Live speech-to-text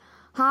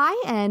Hi,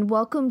 and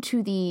welcome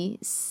to the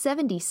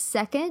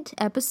 72nd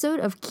episode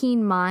of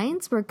Keen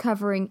Minds. We're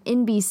covering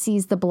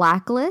NBC's The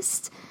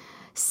Blacklist,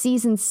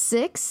 Season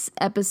 6,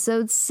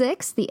 Episode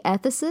 6, The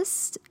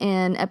Ethicist,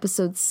 and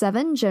Episode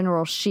 7,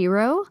 General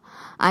Shiro.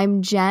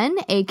 I'm Jen,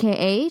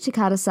 a.k.a.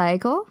 Takata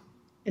Saiko.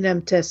 And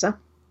I'm Tessa.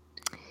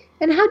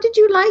 And how did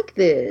you like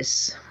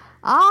this?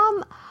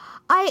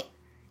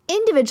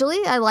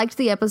 Individually, I liked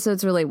the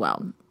episodes really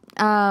well.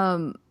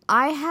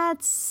 I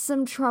had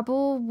some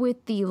trouble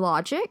with the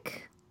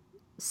logic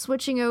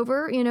switching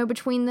over,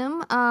 between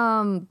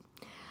them.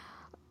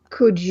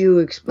 Could you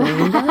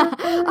explain that?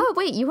 Oh,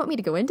 wait, you want me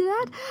to go into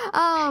that?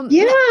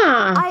 Yeah.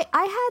 I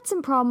had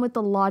some problem with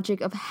the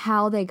logic of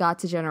how they got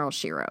to General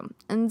Shiro.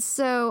 And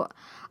so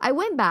I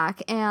went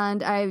back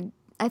and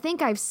I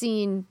think I've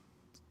seen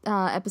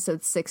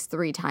episode 6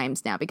 3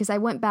 times now because I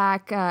went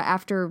back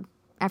after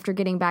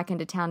getting back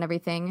into town and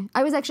everything.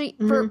 I was actually,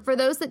 for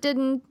those that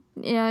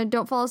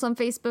don't follow us on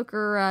Facebook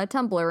or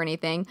Tumblr or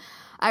anything,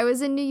 I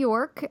was in New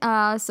York,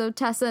 so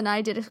Tessa and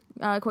I did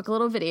a quick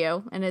little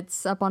video, and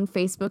it's up on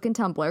Facebook and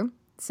Tumblr,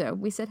 so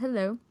we said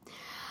hello.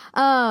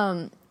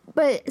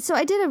 But so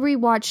I did a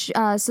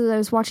rewatch, so I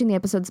was watching the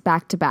episodes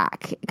back to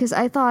back, because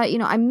I thought,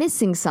 I'm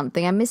missing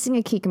something. I'm missing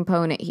a key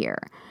component here.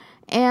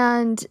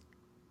 And,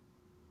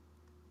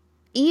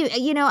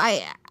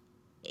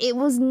 it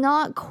was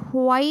not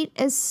quite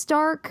as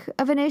stark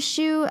of an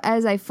issue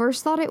as I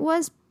first thought it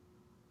was,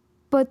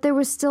 but there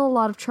was still a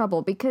lot of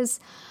trouble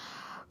because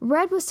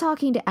Red was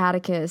talking to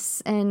Atticus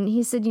and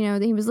he said,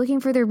 that he was looking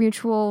for their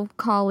mutual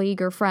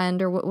colleague or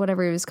friend or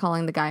whatever he was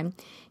calling the guy. And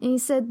he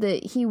said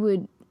that he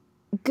would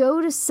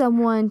go to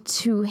someone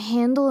to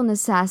handle an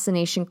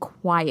assassination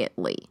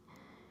quietly.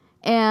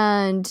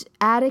 And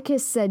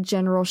Atticus said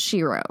General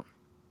Shiro.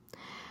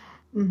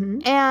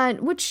 Mm-hmm.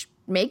 And which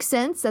makes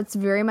sense. That's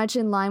very much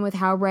in line with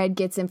how Red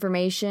gets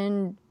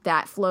information.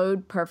 That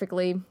flowed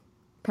perfectly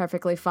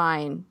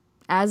fine.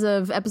 As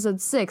of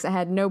episode 6, I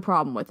had no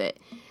problem with it.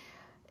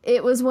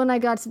 It was when I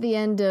got to the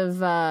end of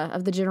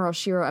the General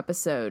Shiro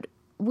episode.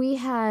 We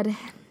had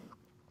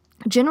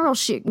General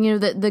Shiro,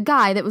 the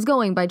guy that was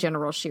going by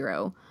General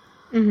Shiro,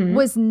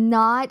 was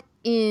not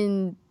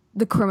in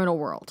the criminal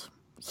world.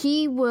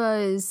 He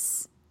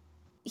was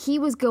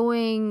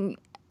going,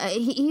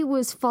 he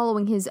was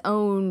following his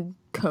own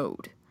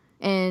code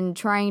and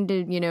trying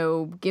to,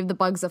 give the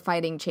bugs a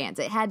fighting chance.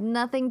 It had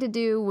nothing to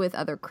do with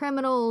other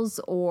criminals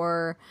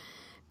or,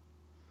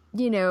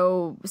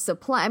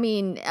 supply. I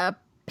mean,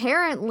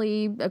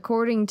 apparently,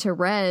 according to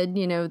Red,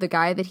 the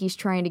guy that he's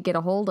trying to get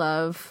a hold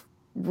of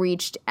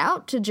reached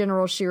out to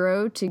General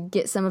Shiro to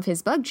get some of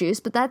his bug juice,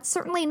 but that's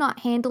certainly not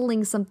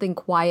handling something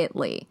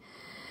quietly.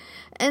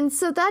 And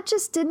so that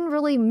just didn't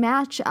really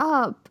match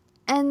up.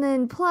 And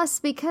then plus,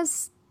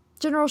 because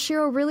General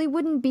Shiro really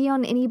wouldn't be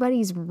on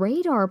anybody's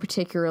radar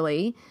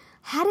particularly,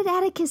 how did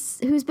Atticus,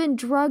 who's been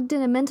drugged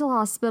in a mental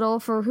hospital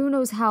for who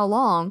knows how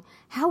long,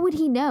 how would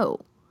he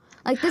know?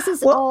 Like, this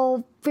is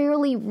all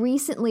fairly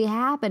recently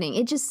happening.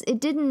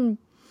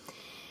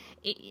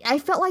 I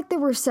felt like there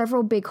were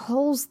several big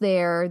holes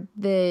there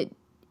that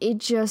it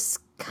just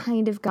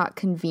kind of got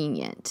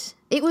convenient.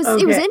 It was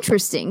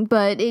interesting,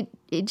 but it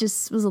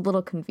just was a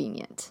little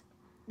convenient.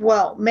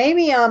 Well,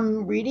 maybe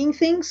I'm reading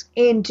things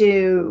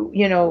into,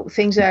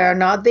 things that are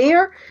not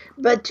there.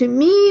 But to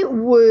me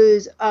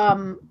was,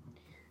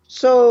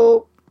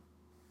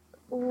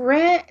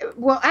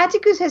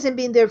 Atticus hasn't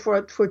been there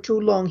for too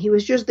long. He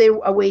was just there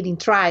awaiting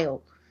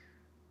trial.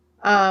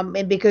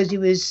 And because he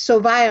was so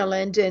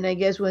violent, and I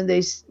guess when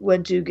they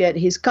went to get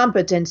his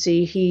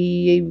competency,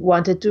 he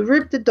wanted to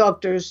rip the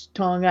doctor's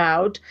tongue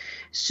out.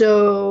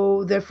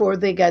 So therefore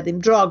they got him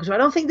drugged. So I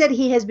don't think that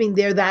he has been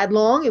there that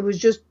long. It was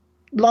just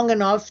long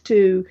enough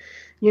to,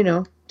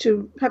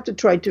 to have to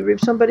try to rip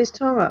somebody's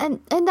tongue out.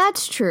 And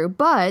that's true,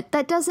 but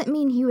that doesn't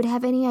mean he would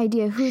have any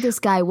idea who this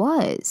guy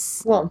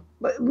was. Well,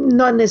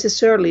 not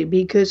necessarily,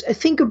 because I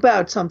think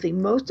about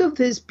something. Most of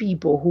these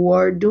people who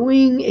are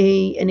doing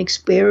an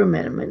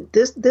experiment,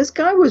 this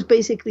guy was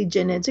basically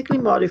genetically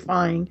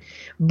modifying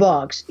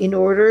bugs in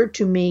order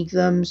to make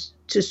them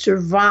to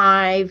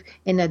survive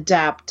and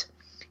adapt.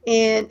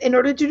 And in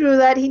order to do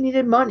that, he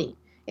needed money.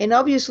 And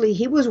obviously,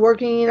 he was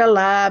working in a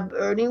lab,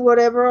 earning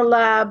whatever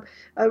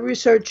a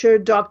researcher,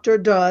 doctor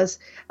does,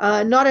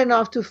 not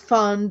enough to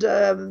fund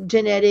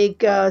genetic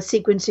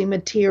sequencing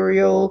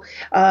material,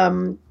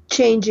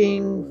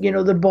 changing,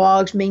 the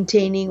bugs,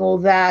 maintaining all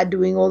that,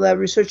 doing all that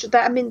research.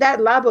 That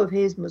lab of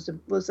his must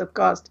have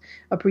cost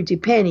a pretty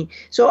penny.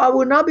 So I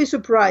would not be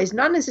surprised,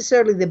 not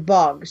necessarily the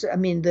bugs.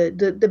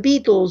 The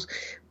beetles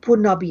would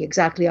not be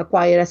exactly a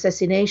quiet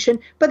assassination,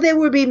 but there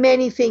would be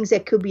many things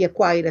that could be a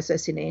quiet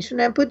assassination.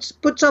 And put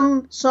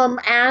some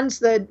ants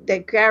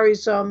that carry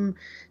some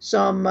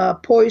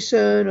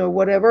poison or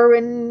whatever,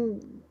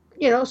 and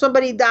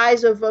somebody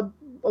dies of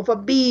a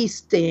bee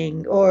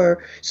sting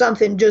or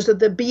something, just that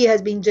the bee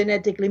has been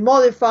genetically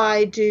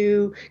modified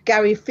to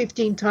carry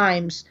 15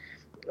 times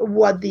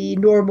what the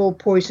normal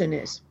poison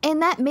is.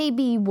 And that may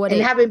be what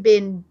and haven't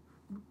been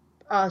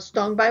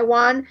stung by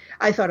one,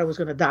 I thought I was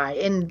going to die.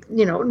 And,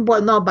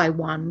 well, not by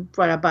one,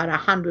 but about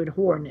 100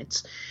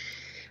 hornets.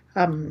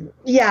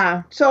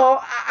 Yeah, so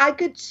I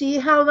could see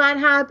how that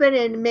happened,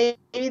 and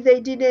maybe they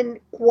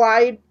didn't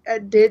quite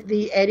did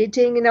the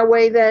editing in a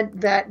way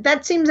that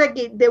seems like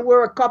there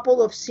were a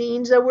couple of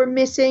scenes that were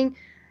missing,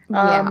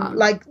 Yeah.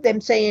 like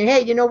them saying,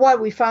 "Hey, you know what?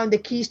 We found the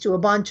keys to a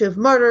bunch of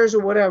murders or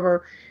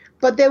whatever."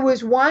 But there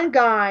was one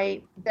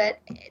guy that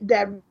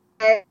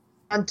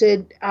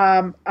wanted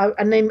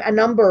a name, a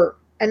number,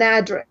 an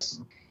address,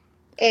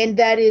 and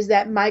that is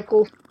that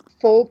Michael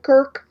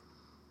Falkirk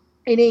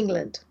in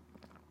England.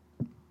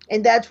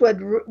 And that's what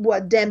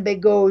Dembe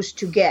goes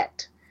to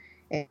get.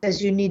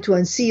 As you need to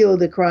unseal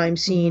the crime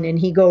scene, and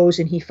he goes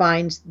and he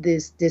finds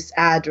this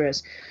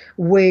address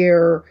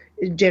where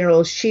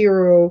General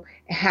Shiro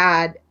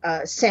had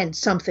sent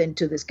something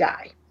to this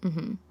guy.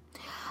 Mm-hmm.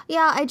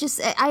 Yeah,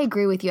 I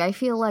agree with you. I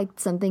feel like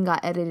something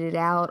got edited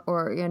out,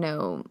 or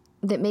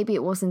that maybe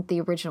it wasn't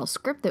the original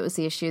script that was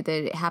the issue,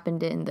 that it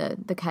happened in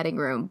the cutting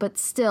room. But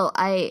still,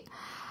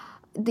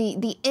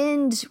 the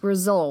end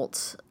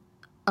result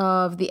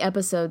of the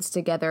episodes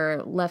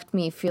together left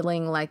me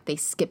feeling like they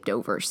skipped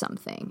over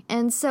something.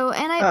 And so,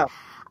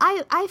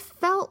 I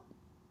felt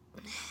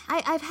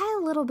I've had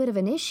a little bit of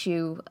an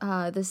issue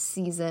this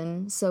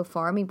season so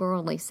far. I mean, we're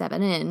only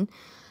 7 in,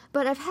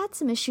 but I've had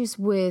some issues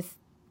with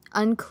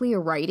unclear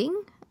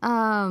writing.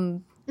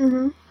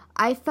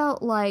 I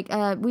felt like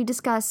we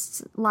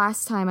discussed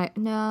last time.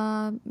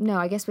 No,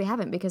 I guess we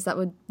haven't, because that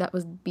would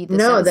be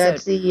this episode.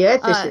 That's the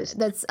Ethicist.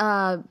 That's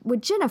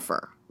with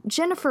Jennifer.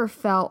 Jennifer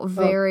felt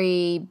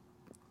very,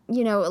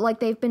 like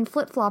they've been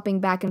flip-flopping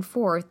back and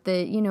forth.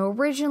 That,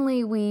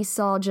 originally we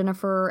saw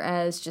Jennifer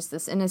as just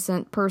this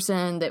innocent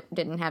person that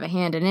didn't have a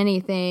hand in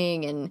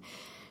anything, and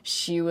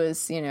she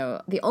was,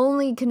 the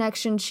only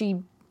connection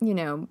she,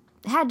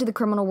 had to the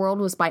criminal world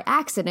was by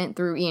accident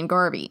through Ian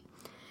Garvey.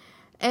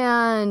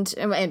 And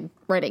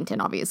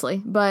Reddington,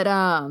 obviously. But,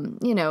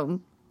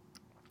 and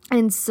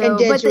so... And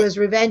then she was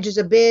revenge is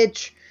a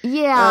bitch.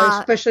 Yeah.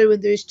 Especially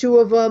when there's 2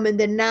 of them, and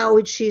then now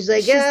she's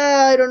like,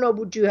 I don't know,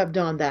 would you have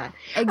done that?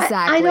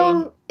 Exactly. I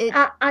don't...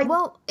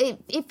 Well,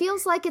 it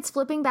feels like it's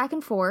flipping back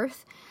and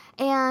forth.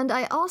 And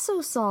I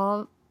also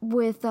saw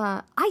with...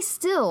 I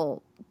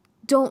still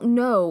don't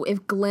know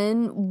if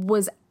Glenn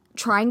was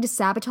trying to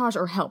sabotage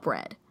or help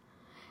Red.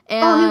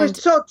 And he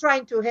was so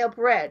trying to help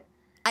Red.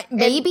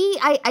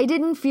 I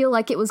didn't feel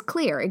like it was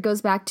clear. It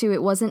goes back to,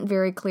 it wasn't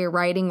very clear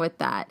writing with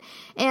that.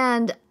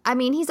 And, I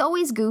mean, he's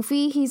always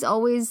goofy. He's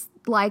always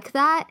like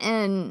that.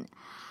 And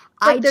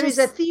there is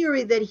a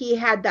theory that he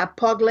had that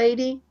pug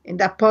lady, and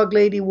that pug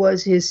lady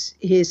was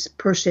his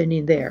person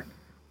in there.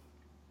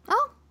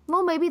 Oh,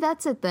 well, maybe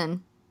that's it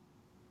then.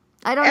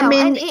 I don't know.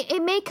 Mean, and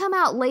it may come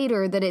out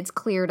later that it's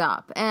cleared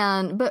up.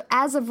 But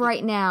as of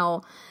right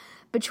now,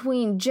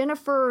 between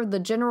Jennifer, the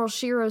General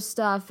Shiro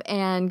stuff,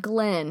 and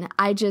Glenn,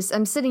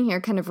 I'm sitting here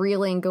kind of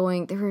reeling,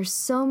 going, there are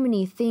so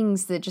many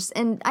things that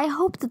and I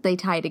hope that they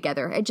tie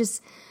together. I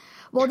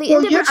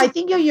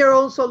think you're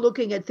also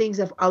looking at things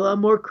a lot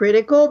more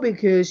critical,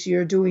 because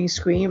you're doing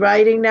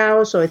screenwriting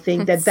now, so I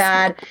think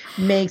that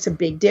makes a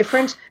big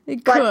difference.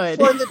 But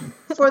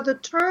for the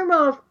term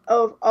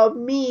of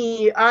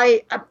me,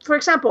 for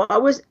example, I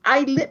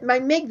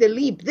make the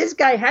leap. This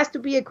guy has to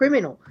be a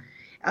criminal.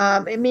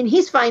 I mean,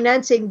 he's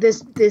financing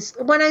this.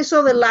 When I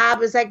saw the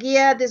lab, it's like,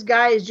 yeah, this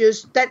guy is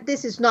just that.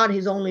 This is not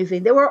his only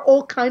thing. There were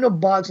all kind of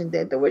bugs in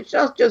there. There were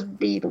just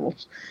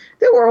beetles.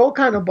 There were all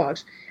kind of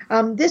bugs.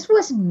 This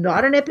was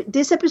not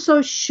this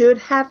episode should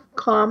have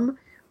come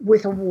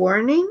with a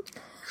warning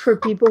for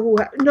people who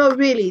no,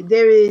 really.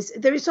 There is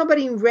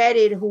somebody in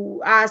Reddit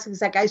who asks,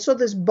 it's like, I saw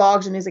this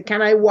bugs, and he's like,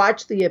 can I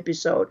watch the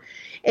episode?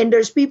 And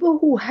there's people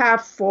who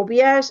have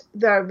phobias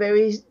that are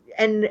very,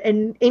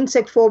 and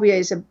insect phobia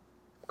is a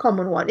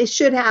common one. It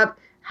should have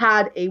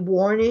had a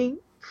warning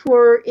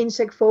for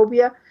insect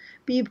phobia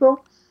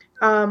people.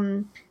 I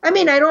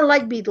mean, I don't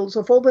like beetles.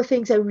 Of all the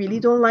things, I really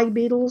don't like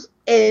beetles,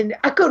 and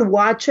I could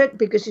watch it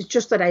because it's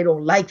just that I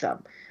don't like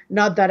them,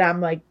 not that I'm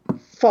like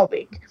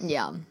phobic.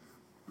 Yeah,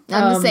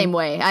 I'm the same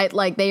way.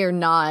 They are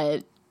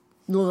not.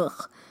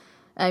 Ugh.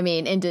 I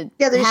mean, and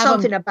there's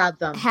something about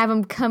them. Have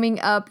them coming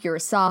up your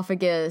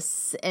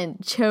esophagus and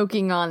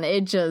choking on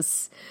it.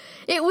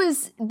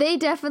 They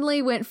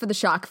definitely went for the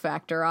shock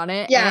factor on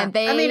it. Yeah, and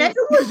it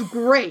was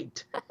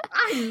great.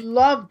 I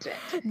loved it.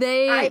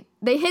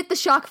 They hit the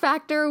shock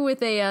factor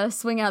with a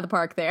swing out of the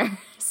park there.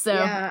 So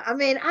yeah, I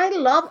mean, I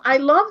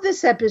love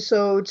this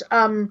episode.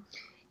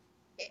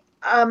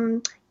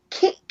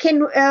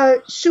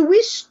 Should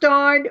we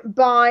start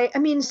by? I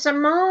mean,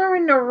 Samar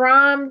and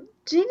Aram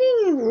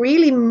didn't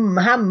really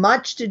have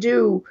much to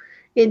do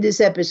in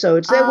this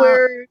episode.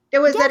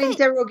 There was that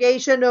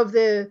interrogation of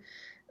the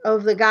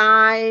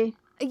guy.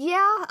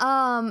 Yeah,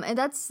 and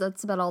that's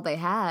about all they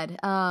had.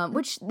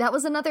 Which that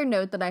was another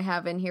note that I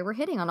have in here. We're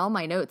hitting on all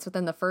my notes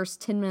within the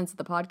first 10 minutes of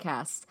the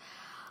podcast.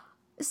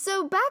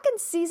 So back in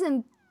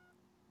season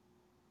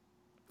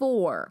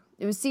 4,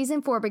 it was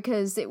season 4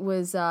 because it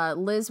was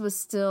Liz was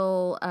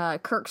still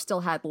Kirk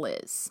still had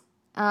Liz,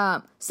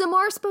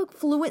 Samar spoke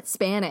fluent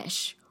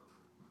Spanish.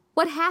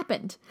 What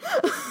happened?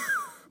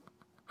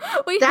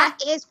 That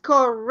is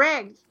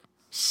correct.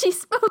 She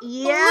spoke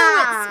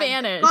Yeah, fluent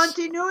Spanish.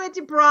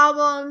 continuity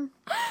problem.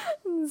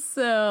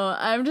 So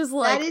I'm just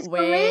like, That is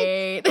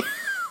wait.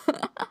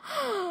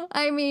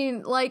 I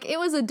mean, like, it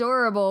was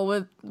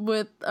adorable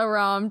with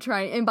Aram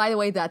trying. And by the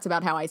way, that's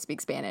about how I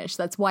speak Spanish.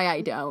 That's why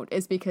I don't.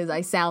 Is because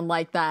I sound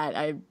like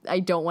that. I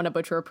don't want to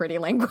butcher a pretty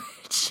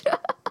language.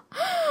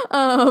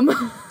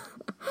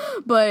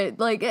 But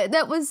like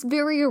that was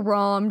very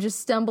Aram, just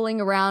stumbling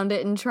around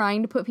it and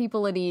trying to put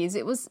people at ease.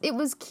 It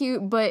was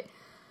cute, but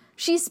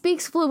she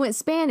speaks fluent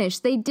Spanish.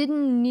 They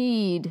didn't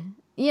need,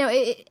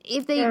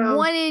 if they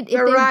wanted.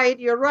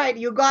 You're right.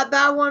 You got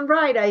that one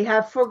right. I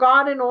have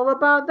forgotten all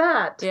about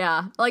that.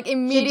 Yeah, like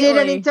immediately. She did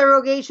an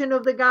interrogation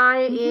of the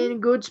guy in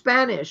good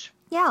Spanish.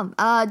 Yeah,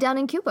 down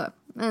in Cuba.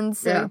 And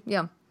so,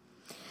 yeah.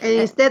 And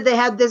instead they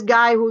had this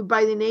guy who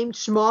by the name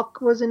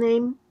Schmuck was the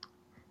name.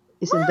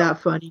 Isn't that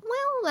funny?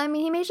 Well, I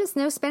mean, he may just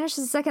know Spanish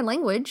as a second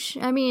language.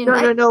 I mean...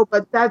 No,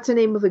 but that's the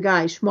name of the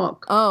guy,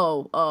 Schmuck.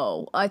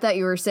 Oh. I thought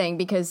you were saying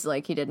because,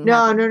 like, he didn't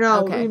No.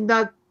 Okay.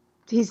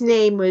 His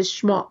name was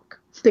Schmuck.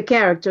 The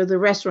character, the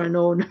restaurant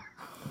owner.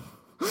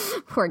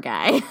 Poor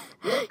guy.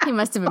 He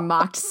must have been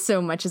mocked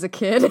so much as a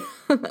kid.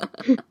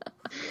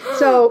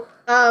 So,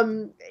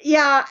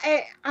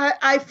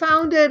 I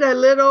found it a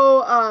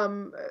little...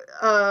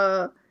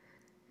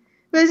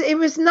 But it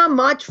was not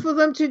much for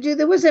them to do.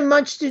 There wasn't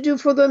much to do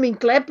for them in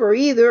Klepper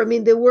either. I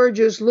mean, they were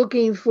just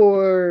looking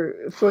for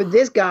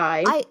this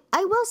guy. I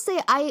will say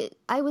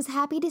I was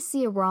happy to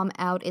see Aram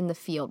out in the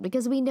field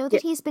because we know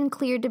that he's been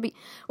cleared to be...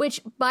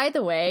 Which, by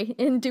the way,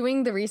 in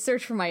doing the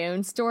research for my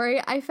own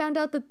story, I found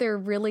out that they're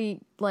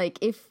really, like,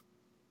 if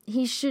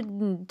he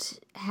shouldn't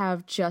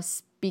have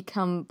just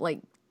become, like,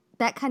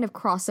 that kind of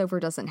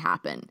crossover doesn't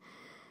happen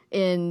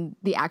in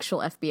the actual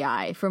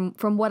FBI.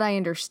 From what I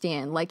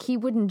understand, like, he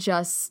wouldn't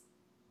just...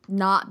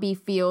 not be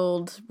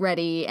field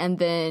ready and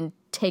then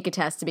take a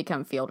test to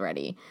become field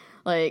ready.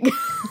 Like,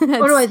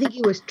 no, I think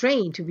he was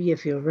trained to be a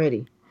field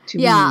ready.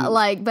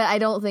 But I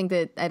don't think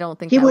he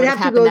that would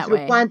have to go that through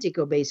way.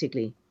 Quantico,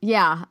 basically.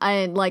 Yeah,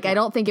 I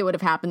don't think it would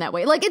have happened that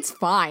way. Like, it's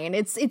fine.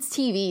 It's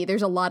TV.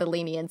 There's a lot of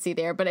leniency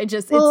there, but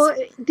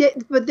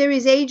but there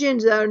is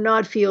agents that are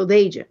not field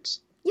agents.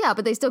 Yeah,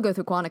 but they still go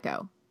through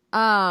Quantico.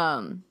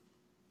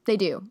 They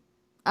do.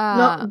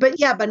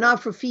 But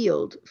not for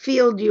field.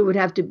 Field, you would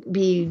have to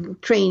be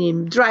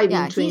training,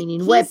 driving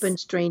training,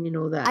 weapons training,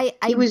 all that.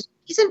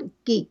 He's a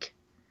geek.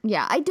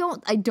 Yeah, I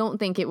don't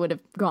think it would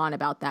have gone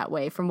about that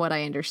way, from what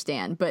I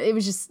understand. But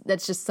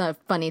that's just a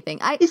funny thing.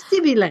 It's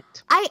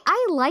stimulant.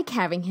 I like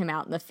having him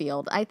out in the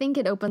field. I think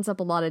it opens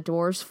up a lot of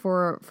doors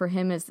for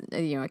him as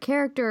a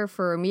character,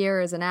 for Amir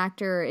as an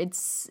actor.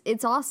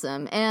 It's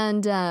awesome,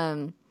 and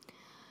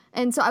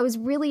so I was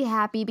really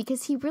happy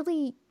because he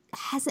really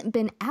hasn't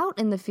been out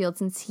in the field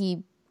since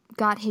he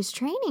got his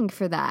training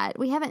for that.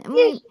 We haven't.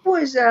 He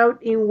was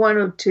out in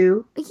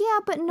 102. Yeah,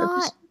 but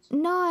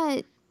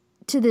not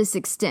to this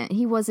extent.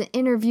 He wasn't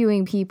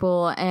interviewing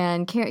people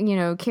and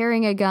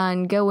carrying a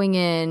gun, going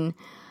in.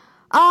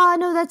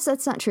 No,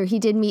 that's not true. He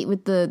did meet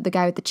with the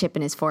guy with the chip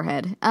in his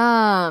forehead.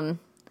 But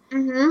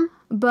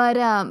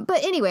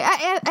anyway,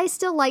 I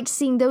still liked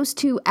seeing those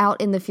two out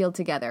in the field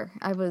together.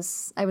 I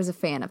was a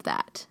fan of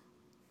that.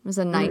 It was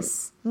a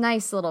nice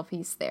little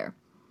piece there.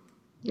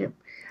 Yep.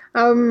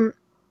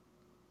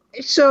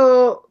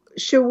 So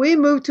should we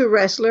move to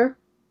Wrestler?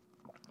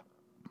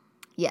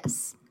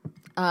 Yes.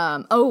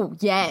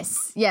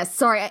 Yes.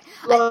 Sorry.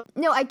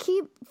 I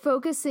keep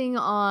focusing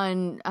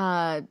on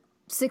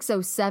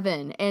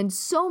 607, and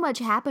so much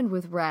happened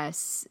with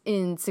Ress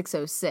in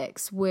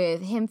 606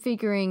 with him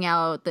figuring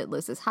out that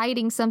Liz is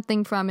hiding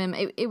something from him.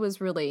 It was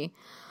really,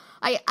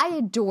 I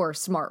adore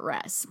Smart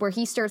Ress, where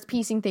he starts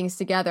piecing things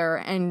together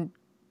and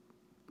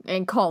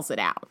calls it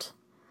out.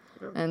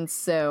 And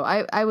so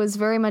I was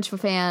very much a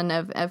fan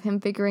of him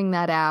figuring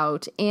that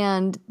out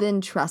and then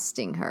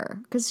trusting her,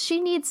 because she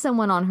needs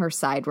someone on her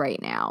side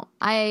right now.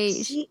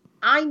 I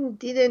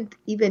didn't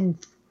even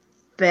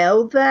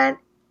feel that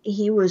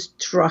he was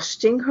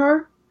trusting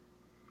her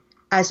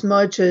as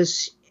much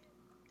as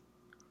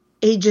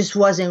he just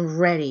wasn't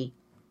ready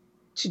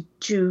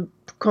to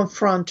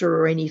confront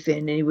her or anything.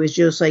 And he was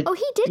just like,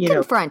 he did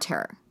confront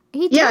her.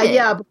 He did.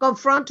 Yeah, but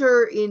confront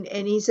her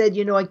and he said,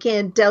 I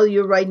can't tell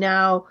you right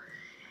now.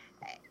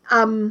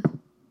 I mean,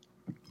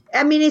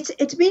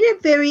 it's been a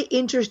very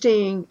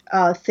interesting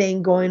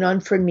thing going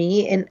on for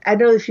me, and I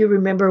don't know if you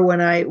remember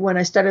when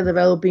I started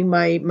developing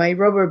my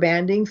rubber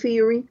banding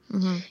theory.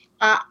 Mm-hmm.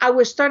 I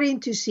was starting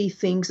to see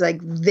things like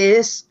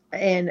this,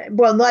 and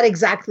not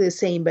exactly the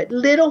same, but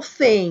little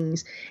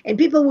things, and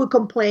people would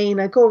complain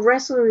like, "Oh,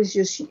 Wrestler is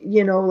just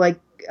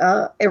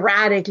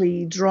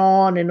erratically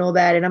drawn and all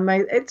that," and I'm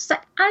like,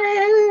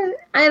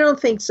 I don't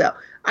think so.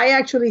 I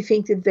actually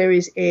think that there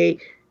is a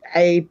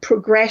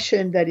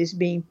progression that is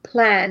being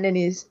planned and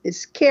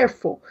is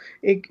careful.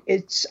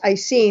 I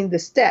see the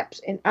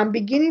steps, and I'm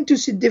beginning to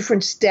see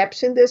different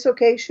steps in this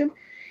occasion,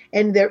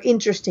 and they're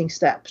interesting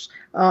steps.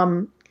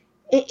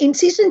 in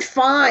season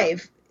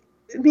 5,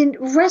 I mean,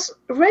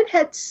 Red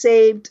had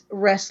saved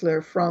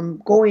Wrestler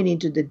from going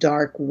into the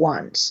dark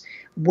once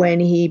when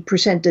he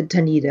presented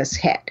Tanita's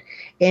head.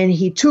 And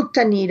he took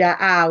Tanita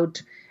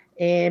out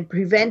and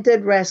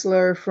prevented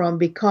Wrestler from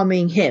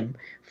becoming him,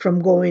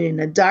 from going in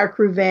a dark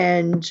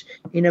revenge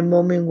in a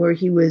moment where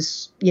he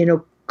was,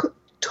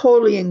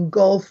 totally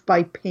engulfed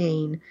by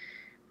pain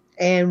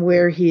and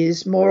where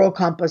his moral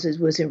compass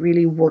wasn't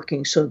really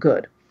working so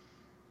good.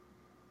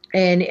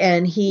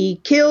 And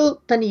he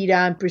killed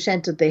Tanita and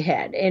presented the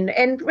head. And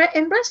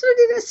Wrestler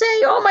didn't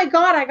say, "Oh my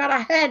God, I got a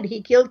head." He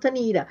killed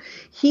Tanita.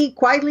 He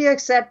quietly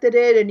accepted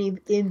it, and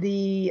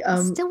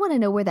I still want to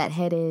know where that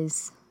head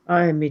is.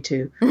 Me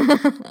too.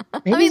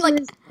 Maybe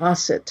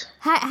lost it.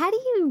 How do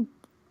you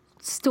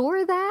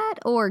store that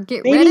or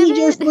get Maybe rid of it? Maybe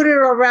he just put it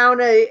around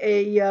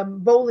a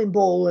bowling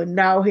ball, and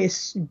now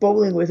he's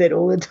bowling with it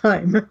all the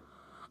time.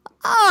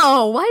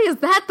 Oh, why is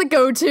that the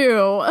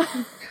go-to?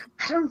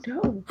 I don't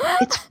know.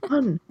 It's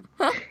fun.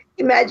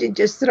 Imagine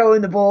just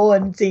throwing the ball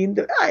and seeing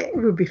it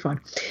would be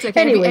fun.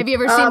 Okay. Anyway, have you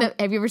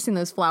ever seen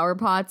those flower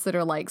pots that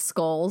are like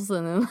skulls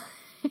and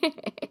then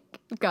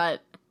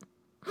got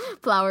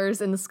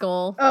flowers in the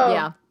skull? Oh,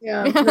 yeah.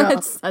 No.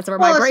 that's where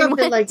my brain something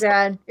went. Like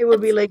that. It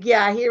would be like,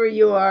 yeah, here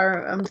you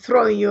are. I'm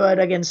throwing you out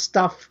against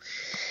stuff.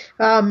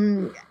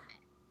 But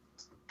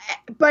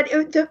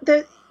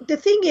the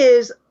thing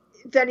is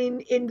that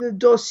in the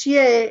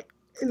dossier,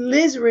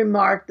 Liz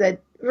remarked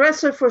that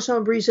Wrestler, for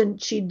some reason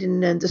she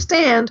didn't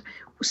understand,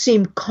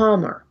 seemed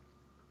calmer.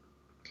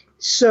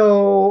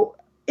 So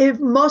it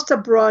must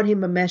have brought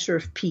him a measure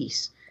of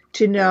peace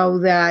to know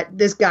that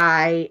this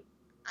guy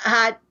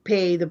had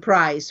paid the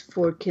price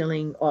for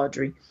killing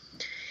Audrey.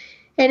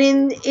 And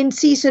in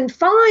season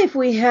 5,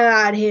 we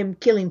had him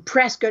killing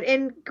Prescott.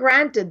 And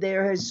granted,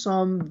 there is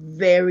some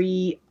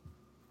very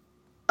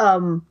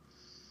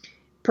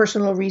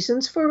personal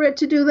reasons for Red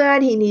to do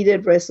that. He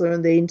needed Wrestler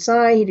on the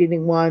inside. He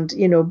didn't want,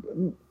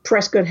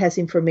 Prescott has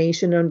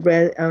information on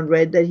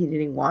Red that he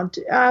didn't want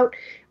out.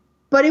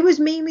 But it was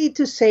mainly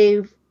to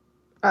save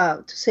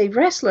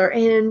Wrestler.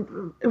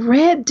 And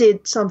Red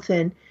did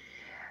something.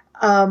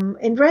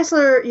 And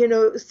Wrestler,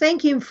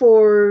 thank him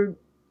for,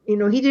 he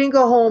didn't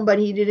go home, but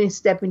he didn't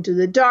step into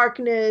the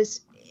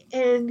darkness.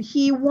 And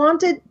he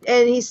wanted,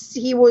 and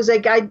he was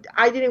like,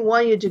 I didn't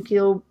want you to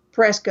kill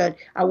Prescott.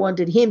 I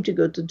wanted him to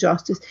go to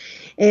justice.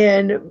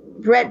 And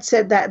Red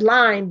said that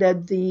line,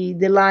 that the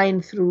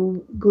line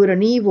through good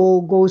and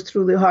evil goes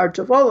through the hearts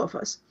of all of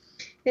us.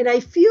 And I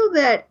feel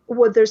that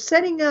what they're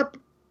setting up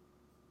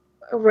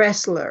a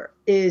Wrestler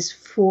is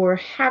for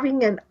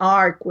having an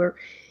arc where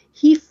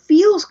he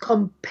feels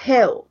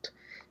compelled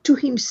to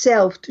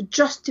himself to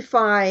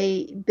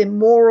justify the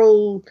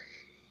moral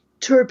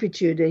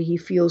turpitude that he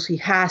feels he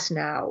has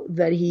now,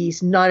 that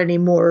he's not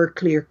anymore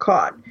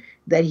clear-cut,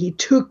 that he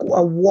took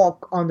a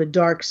walk on the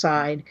dark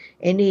side,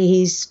 and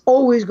he's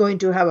always going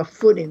to have a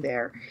foot in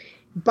there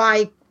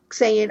by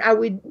saying, are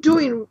we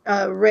doing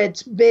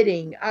Red's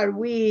bidding? Are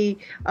we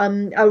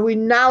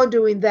now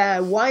doing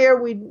that? Why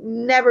are we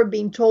never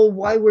being told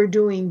why we're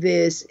doing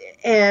this?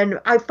 And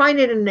I find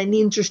it an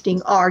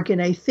interesting arc,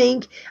 and I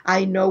think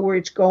I know where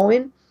it's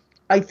going.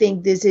 I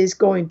think this is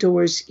going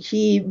towards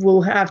he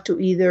will have to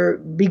either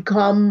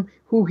become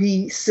who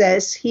he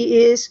says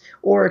he is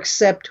or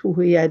accept who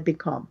he had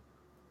become.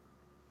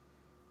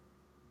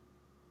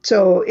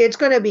 So it's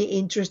going to be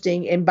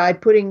interesting, and by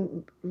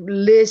putting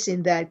Liz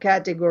in that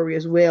category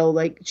as well,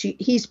 like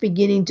he's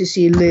beginning to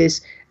see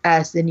Liz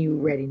as the new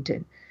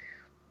Reddington.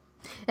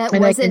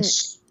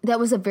 That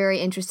was a very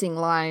interesting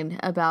line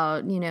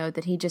about,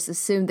 that he just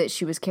assumed that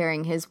she was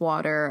carrying his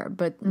water,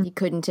 but he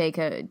couldn't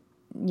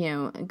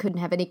couldn't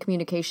have any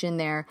communication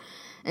there,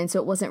 and so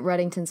it wasn't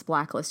Reddington's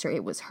Blacklist,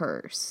 it was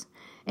hers.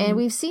 And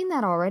we've seen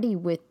that already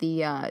with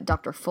the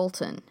Dr.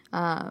 Fulton.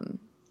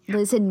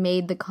 Liz had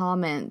made the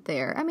comment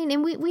there. I mean,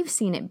 and we've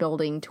seen it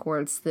building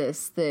towards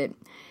this, that,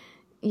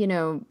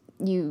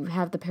 you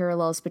have the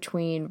parallels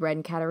between Red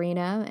and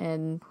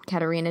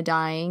Katarina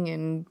dying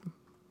and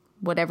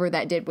whatever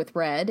that did with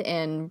Red,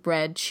 and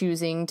Red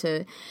choosing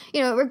to,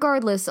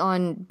 regardless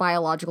on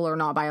biological or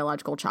not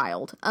biological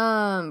child,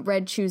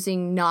 Red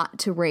choosing not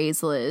to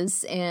raise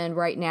Liz. And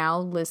right now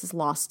Liz has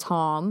lost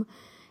Tom,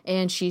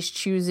 and she's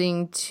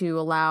choosing to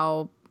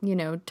allow,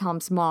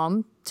 Tom's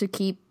mom to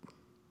keep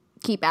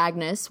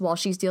Agnes while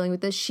she's dealing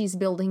with this. She's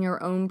building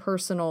her own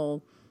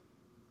personal,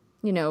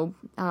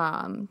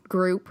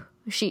 group.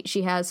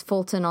 She has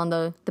Fulton on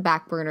the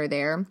back burner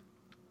there.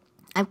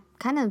 I'm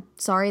kind of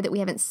sorry that we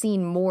haven't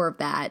seen more of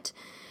that,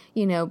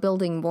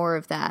 building more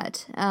of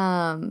that.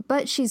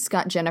 But she's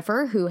got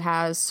Jennifer, who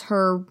has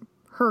her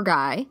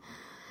guy.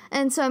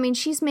 And so, I mean,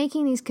 she's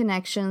making these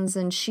connections,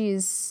 and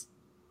she's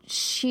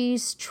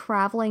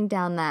traveling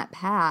down that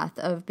path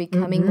of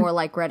becoming more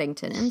like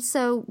Reddington. And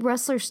so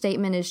Wrestler's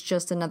statement is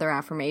just another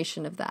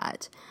affirmation of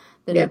that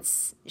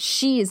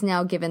she is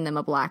now giving them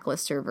a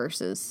blacklister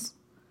versus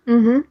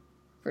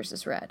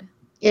Red.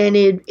 And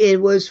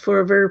it was for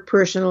a very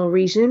personal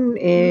reason,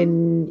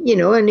 and,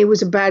 and it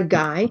was a bad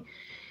guy.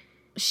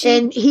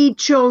 And he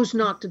chose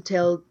not to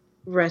tell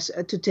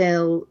to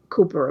tell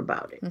Cooper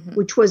about it,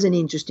 which was an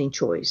interesting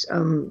choice.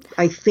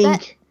 I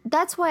think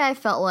that's why I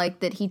felt like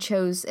that he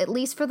chose, at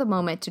least for the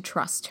moment, to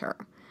trust her,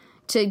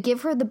 to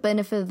give her the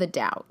benefit of the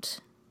doubt.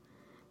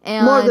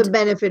 And more the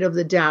benefit of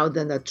the doubt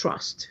than the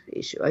trust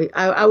issue.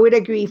 I would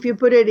agree. If you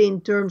put it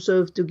in terms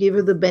of to give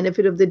her the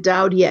benefit of the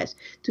doubt, yes.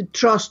 To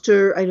trust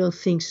her, I don't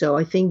think so.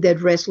 I think that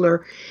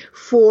Ressler,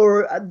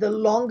 for the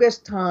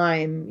longest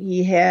time,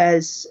 he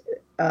has,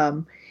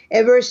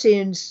 ever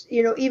since,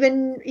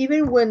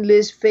 even when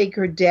Liz faked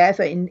her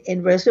death and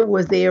Ressler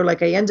was there,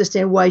 like, I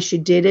understand why she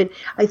did it.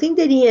 I think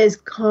that he has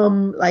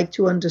come, like,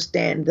 to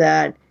understand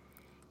that,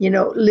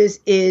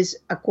 Liz is,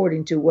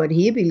 according to what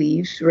he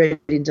believes,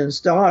 Reddington's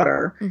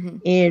daughter,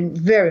 and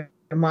very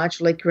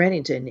much like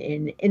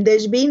Reddington. And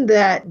there's been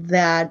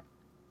that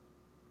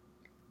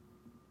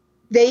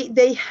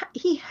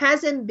he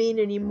hasn't been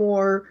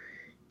anymore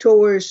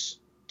towards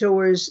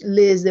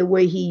Liz the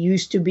way he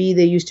used to be.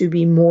 They used to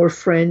be more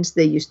friends.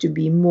 They used to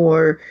be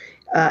more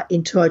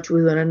in touch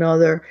with one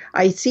another.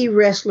 I see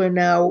Ressler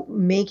now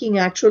making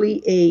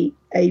actually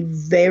a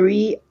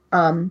very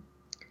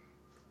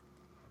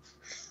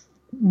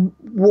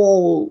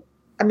wall.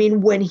 I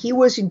mean, when he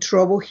was in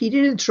trouble, he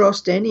didn't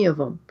trust any of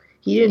them.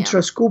 He didn't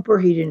trust Cooper.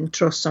 He didn't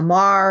trust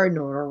Samar,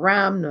 nor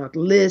Ram, nor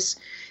Liz.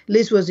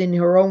 Liz was in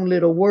her own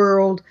little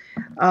world.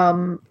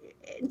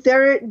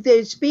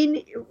 There's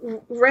been,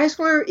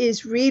 Ressler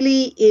is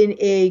really in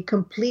a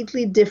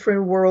completely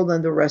different world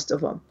than the rest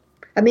of them.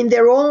 I mean,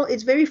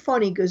 it's very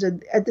funny because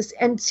at this,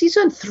 and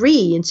season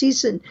 3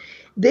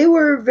 they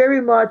were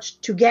very much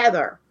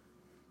together.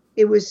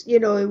 It was,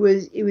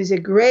 it was a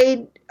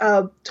great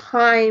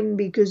time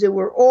because they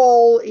were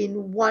all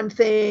in one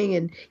thing.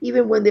 And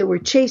even when they were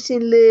chasing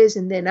Liz,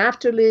 and then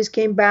after Liz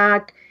came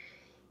back,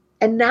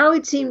 and now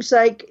it seems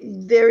like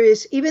there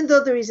is, even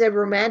though there is a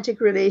romantic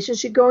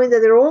relationship going,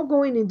 that they're all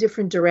going in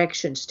different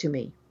directions to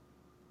me.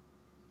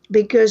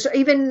 Because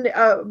even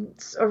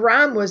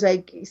Ram was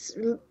like,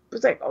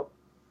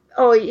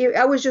 oh,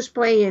 I was just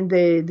playing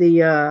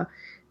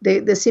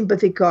the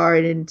sympathy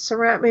card, and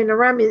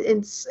Ram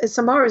and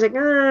Samara was like,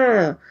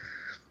 no.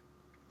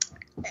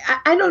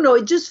 I don't know.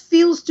 It just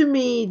feels to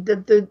me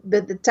that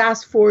the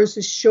task force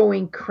is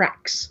showing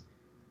cracks.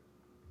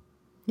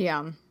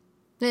 Yeah,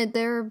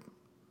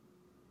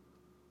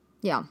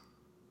 yeah,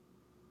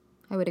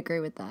 I would agree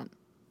with that.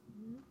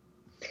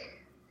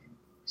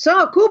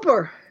 So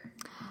Cooper,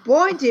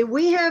 boy, did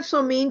we have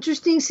some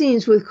interesting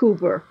scenes with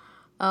Cooper.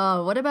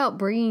 What about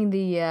bringing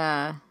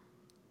the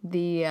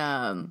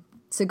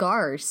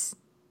cigars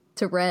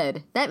to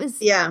Red? That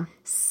was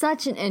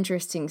such an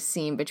interesting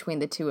scene between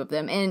the two of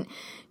them, and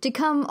to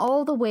come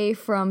all the way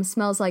from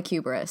Smells Like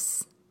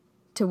Hubris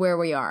to where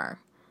we are.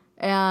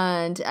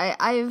 And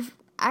I've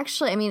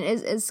actually, I mean,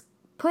 as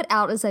put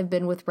out as I've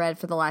been with Red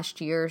for the last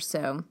year or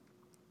so,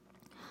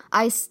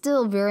 I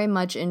still very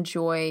much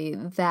enjoy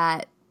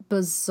that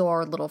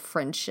bizarre little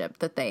friendship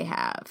that they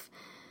have.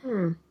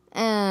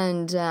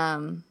 And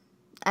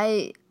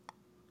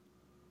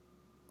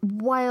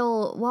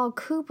while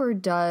Cooper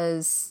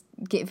does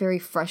get very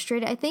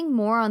frustrated, I think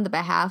more on the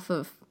behalf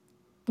of,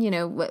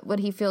 what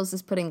he feels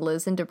is putting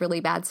Liz into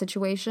really bad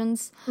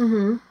situations.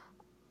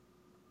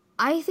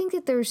 I think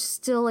that there's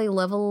still a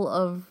level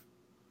of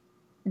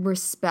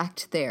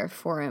respect there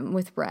for him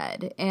with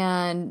Red,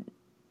 and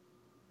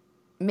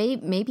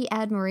maybe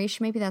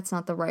admiration, maybe that's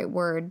not the right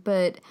word,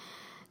 but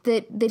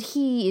that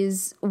he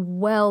is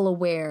well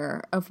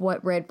aware of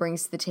what Red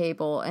brings to the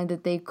table, and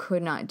that they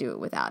could not do it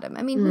without him.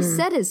 I mean, he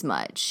said as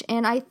much,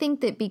 and I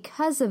think that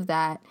because of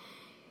that,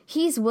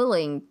 he's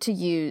willing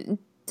to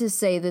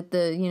say that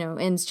the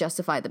ends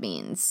justify the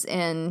means,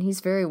 and he's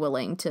very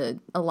willing to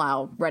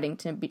allow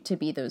Reddington to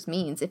be those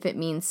means if it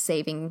means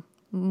saving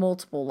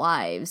multiple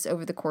lives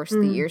over the course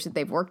of the years that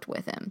they've worked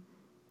with him.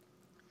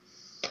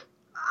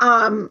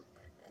 I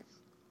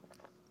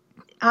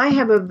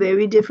have a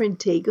very different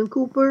take on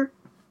Cooper.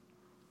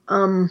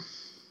 I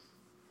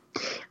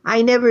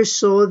never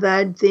saw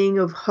that thing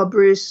of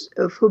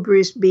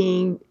hubris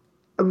being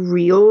a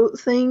real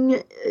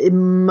thing.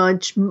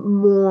 Much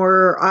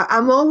more,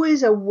 I'm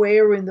always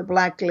aware in the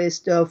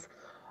Blacklist of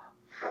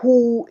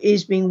who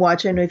is being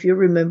watched. I don't know if you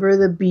remember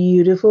the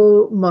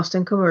beautiful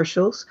Mustang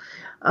commercials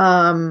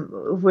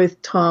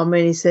with Tom,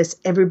 and he says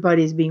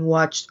everybody's being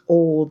watched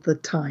all the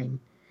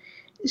time.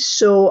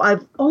 So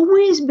I've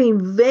always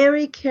been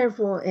very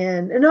careful,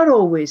 and not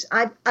always,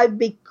 I've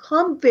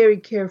become very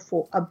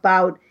careful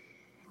about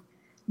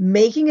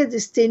making a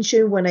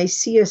distinction when I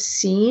see a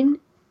scene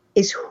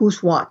is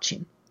who's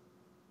watching.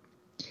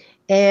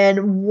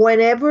 And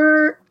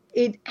whenever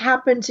it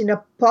happens in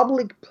a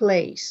public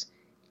place,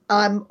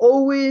 I'm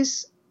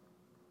always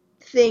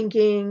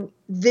thinking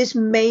this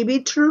may be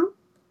true,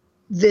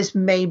 this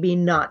may be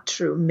not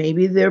true.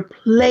 Maybe they're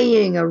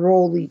playing a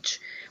role each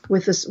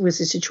with the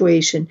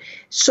situation.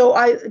 So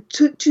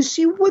to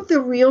see what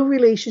the real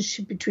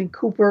relationship between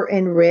Cooper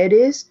and Red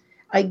is,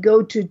 I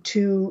go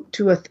to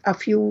a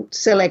few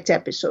select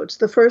episodes.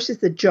 The first is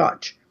the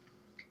judge.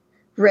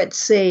 Red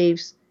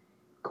saves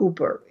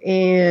Cooper,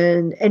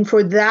 and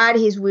for that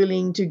he's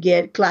willing to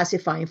get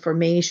classified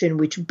information,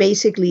 which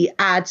basically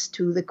adds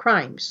to the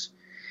crimes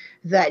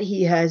that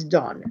he has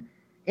done.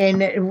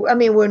 And I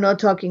mean, we're not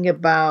talking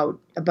about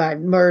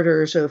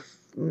murders of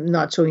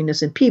not so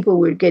innocent people.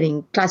 We're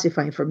getting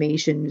classified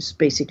information, is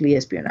basically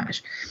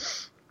espionage.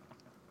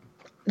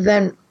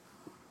 Then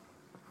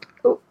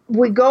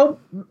we go,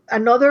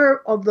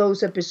 another of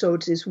those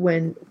episodes is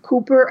when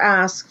Cooper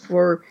asks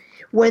for,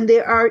 when they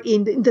are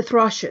in the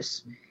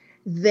thrushes,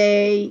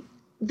 they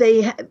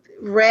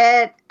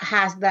Red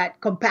has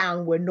that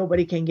compound where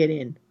nobody can get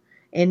in,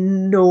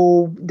 and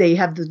no, they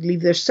have to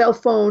leave their cell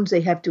phones, they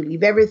have to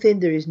leave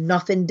everything, there is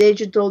nothing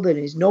digital, there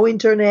is no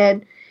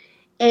internet.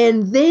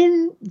 And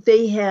then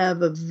they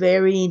have a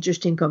very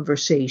interesting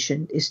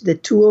conversation. It's the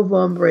two of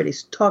them. Red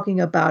is talking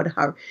about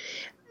how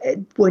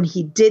when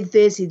he did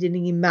this, he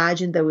didn't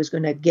imagine that it was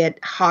going to get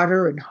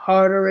hotter and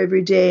hotter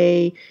every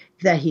day,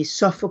 that he's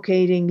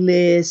suffocating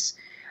Liz.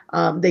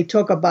 They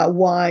talk about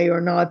why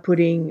or not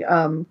putting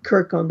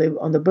Kirk on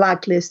the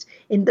blacklist.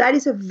 And that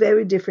is a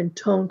very different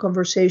tone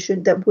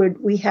conversation that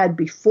we had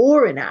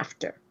before and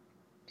after.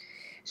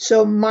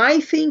 So my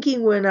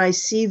thinking when I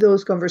see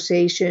those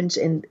conversations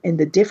and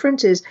the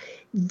difference is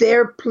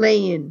they're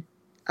playing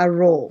a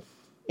role.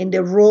 And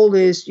the role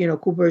is,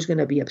 Cooper is going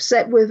to be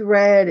upset with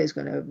Red, is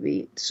going to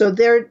be, so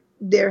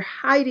they're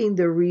hiding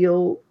the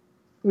real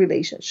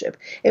relationship.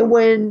 And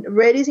when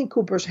Red is in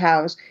Cooper's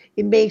house,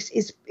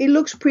 it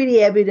looks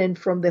pretty evident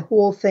from the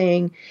whole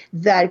thing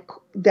that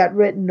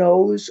Red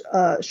knows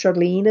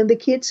Charlene and the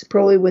kids,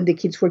 probably when the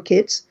kids were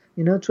kids,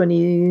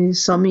 20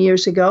 some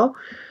years ago.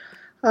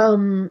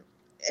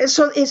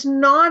 So it's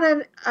not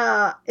a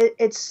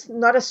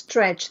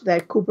stretch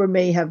that Cooper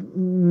may have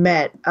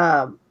met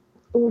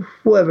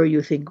whoever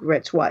you think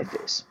Red's wife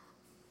is.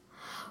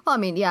 Well, I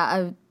mean,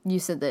 yeah, you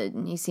said that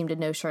he seemed to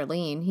know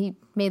Charlene. He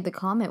made the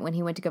comment when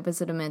he went to go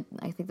visit him at,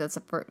 I think that's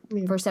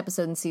the first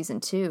episode in season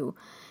 2.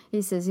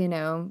 He says, give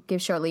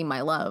Charlene my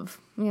love.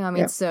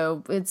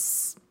 So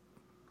it's...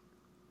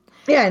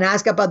 Yeah, and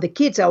ask about the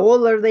kids. How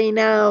old are they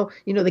now?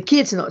 The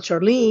kids, not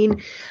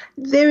Charlene.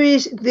 There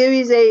is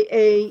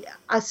a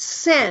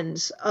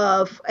sense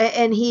of,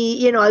 and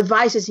he,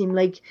 advises him,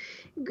 like,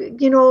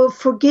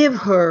 forgive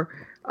her.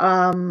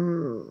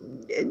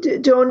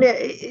 Don't.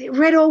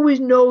 Red always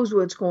knows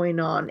what's going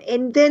on.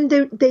 And then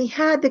they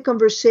had the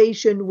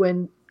conversation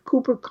when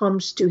Cooper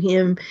comes to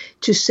him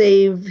to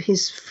save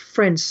his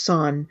friend's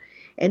son,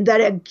 and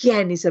that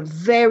again is a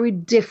very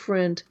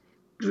different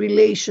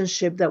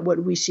relationship than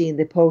what we see in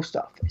the post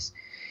office.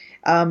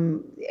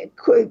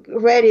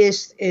 Red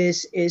is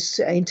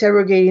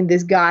interrogating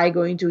this guy,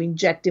 going to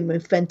inject him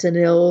with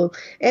fentanyl,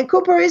 and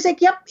Cooper is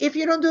like, yep, if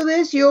you don't do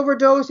this, you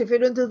overdose. If you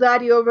don't do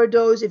that, you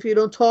overdose. If you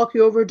don't talk,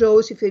 you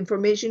overdose. If the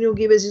information you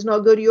give us is not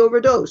good, you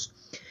overdose.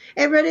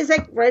 And Red is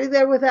like right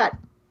there with that.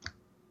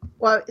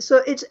 Well, so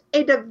it's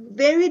a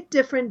very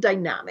different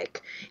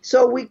dynamic.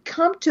 So we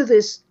come to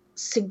this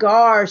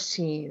cigar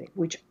scene,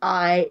 which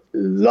I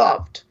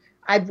loved.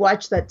 I've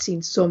watched that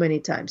scene so many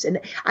times, and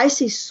I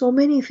see so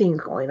many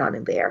things going on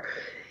in there.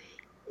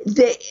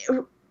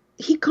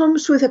 He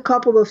comes with a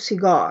couple of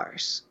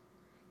cigars.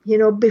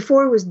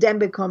 Before it was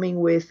Dembe coming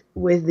with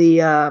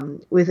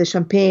the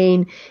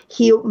champagne,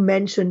 he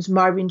mentions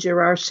Marvin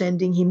Gerard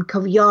sending him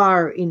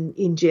caviar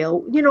in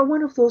jail.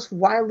 One of those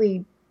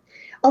wildly,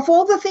 of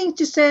all the things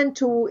to send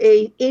to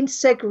a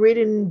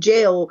insect-ridden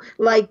jail,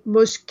 like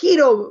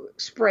mosquito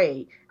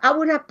spray. I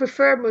would have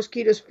preferred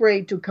mosquito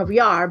spray to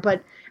caviar,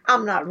 but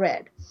I'm not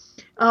Red.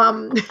 I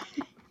mean,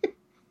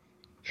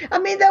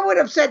 that would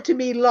have said to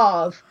me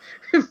love.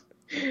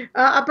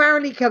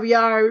 Apparently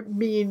caviar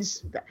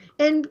means,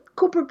 and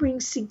Cooper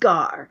brings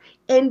cigar,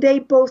 and they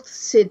both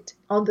sit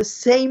on the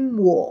same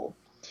wall.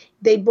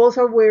 They both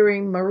are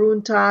wearing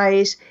maroon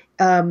ties,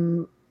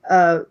 same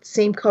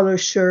color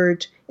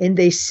shirt, and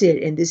they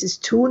sit. And this is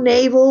two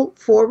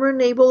former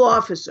naval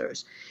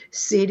officers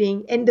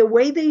sitting, and the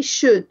way they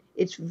should,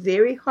 it's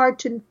very hard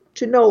to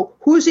know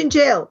who's in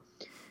jail.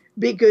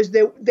 Because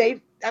they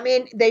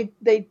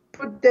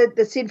put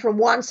the scene from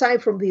one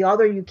side, from the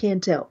other, you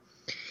can't tell.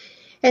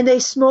 And they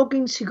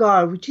smoking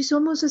cigar, which is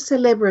almost a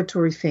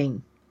celebratory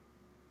thing.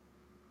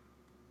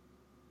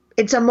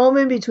 It's a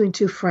moment between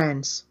two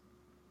friends.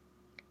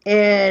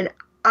 And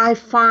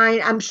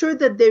I'm sure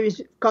that there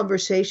is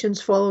conversations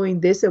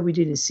following this that we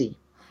didn't see.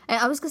 And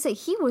I was going to say,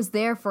 he was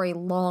there for a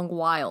long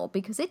while,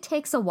 because it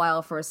takes a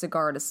while for a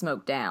cigar to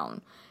smoke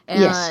down. And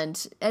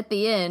yes. At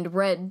the end,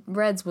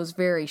 Red's was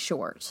very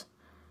short.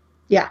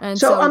 Yeah, and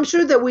so I'm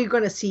sure that we're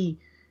going to see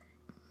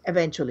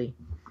eventually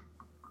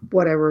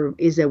whatever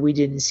is that we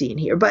didn't see in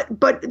here. But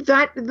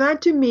that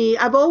to me,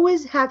 I've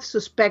always have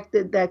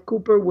suspected that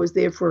Cooper was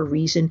there for a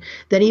reason.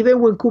 That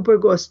even when Cooper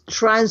was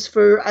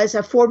transferred as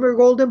a former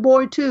Golden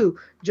Boy too,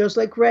 just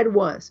like Red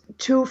was,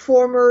 2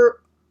 former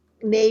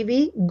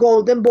Navy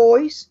Golden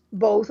Boys,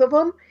 both of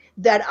them,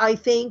 that I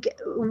think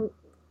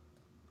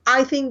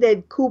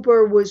that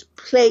Cooper was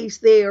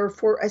placed there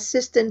for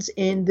assistance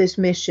in this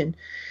mission.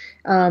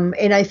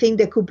 And I think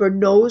that Cooper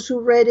knows who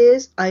Red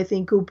is. I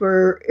think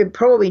Cooper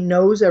probably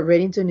knows that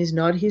Reddington is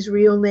not his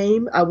real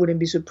name. I wouldn't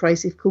be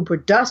surprised if Cooper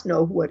does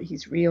know what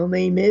his real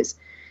name is.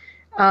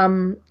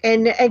 And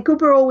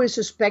Cooper always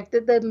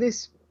suspected that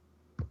Liz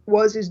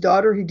was his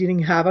daughter. He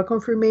didn't have a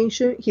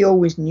confirmation. He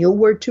always knew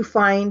where to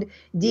find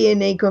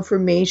DNA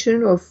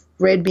confirmation of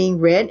Red being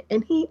Red,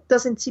 and he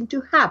doesn't seem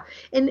to have.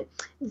 And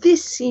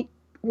this scene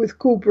with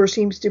Cooper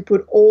seems to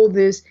put all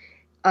this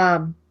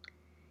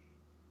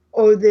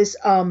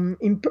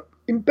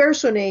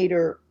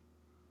impersonator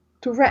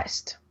to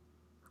rest.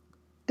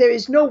 There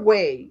is no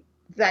way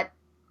that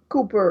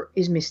Cooper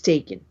is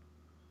mistaken.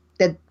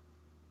 That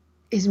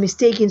is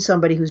mistaking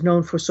somebody who's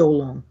known for so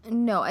long.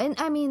 No, and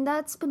I mean,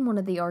 that's been one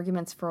of the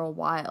arguments for a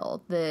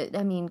while. That,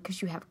 I mean,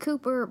 because you have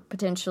Cooper,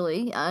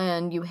 potentially,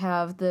 and you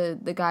have the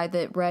guy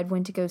that Red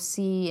went to go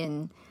see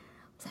in,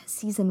 was that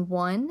season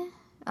 1?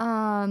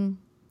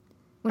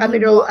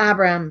 Admiral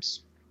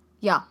Abrams.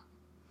 Yeah.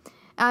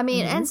 I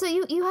mean, and so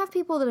you have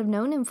people that have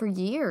known him for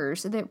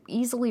years that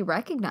easily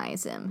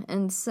recognize him.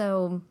 And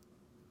so,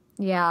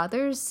 yeah,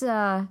 there's,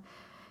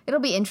 it'll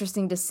be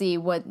interesting to see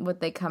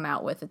what they come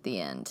out with at the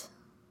end.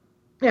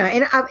 Yeah,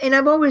 and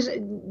I've always,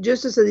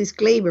 just as a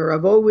disclaimer,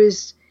 I've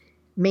always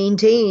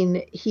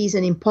maintained he's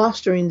an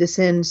imposter in the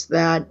sense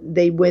that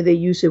where they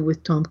use it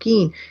with Tom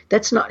Keene,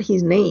 that's not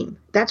his name.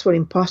 That's what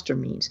imposter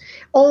means.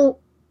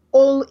 All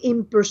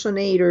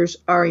impersonators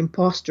are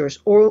imposters,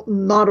 or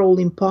not all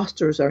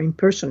imposters are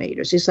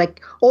impersonators. It's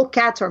like all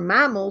cats are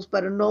mammals,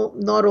 but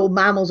not all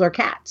mammals are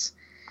cats.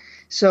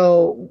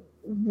 So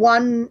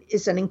one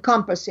is an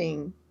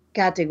encompassing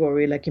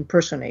category, like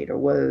impersonator,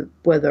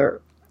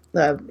 whether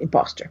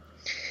imposter.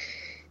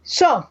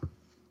 So,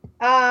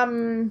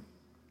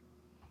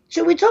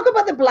 should we talk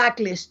about the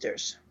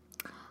blacklisters?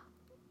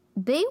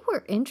 They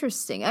were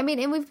interesting. I mean,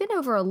 and we've been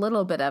over a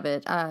little bit of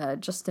it,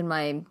 just in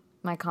my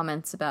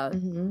comments about,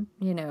 you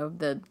know,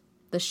 the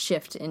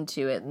shift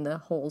into it and the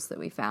holes that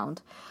we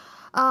found.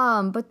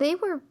 But they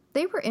were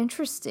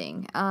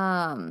interesting.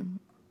 What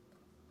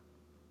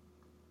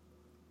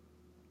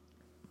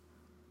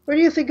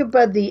do you think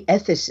about the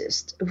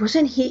ethicist?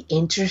 Wasn't he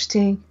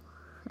interesting?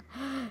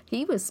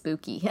 He was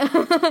spooky.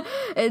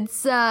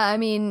 It's, I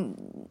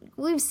mean,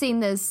 we've seen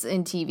this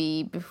in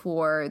TV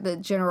before. The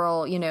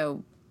general, you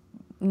know,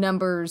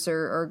 numbers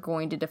are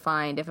going to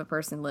define if a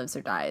person lives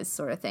or dies,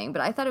 sort of thing.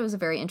 But I thought it was a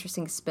very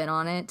interesting spin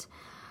on it.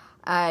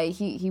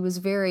 He was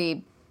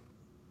very,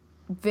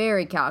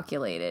 very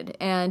calculated.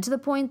 And to the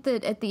point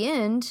that at the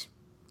end,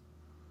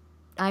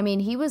 I mean,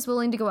 he was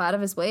willing to go out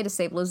of his way to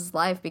save Liz's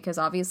life because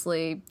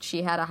obviously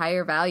she had a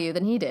higher value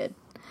than he did.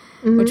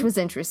 Which was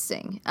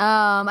interesting.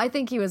 I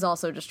think he was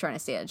also just trying to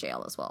stay out of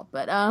jail as well.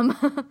 But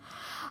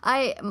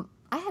I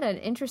had an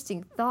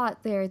interesting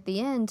thought there at the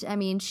end. I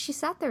mean, she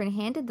sat there and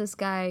handed this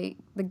guy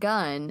the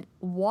gun,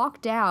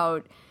 walked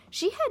out.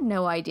 She had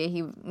no idea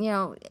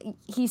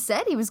he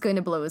said he was going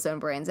to blow his own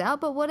brains out,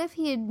 but what if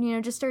he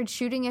had, just started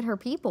shooting at her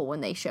people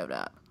when they showed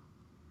up?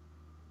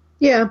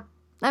 Yeah.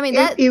 I mean,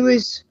 it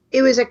was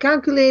a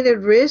calculated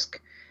risk.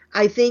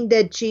 I think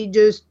that she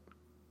just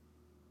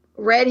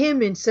read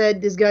him and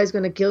said this guy's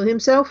going to kill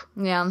himself.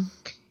 Yeah.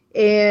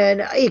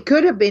 And it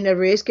could have been a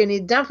risk, and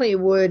it definitely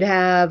would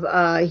have,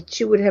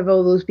 she would have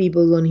all those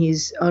people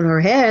on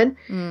her head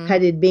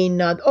had it been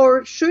not,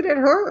 or shoot at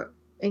her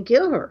and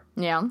kill her.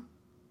 Yeah.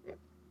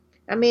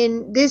 I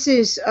mean, this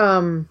is,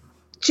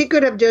 she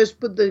could have just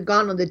put the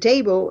gun on the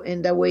table,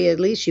 and that way at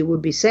least she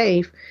would be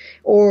safe.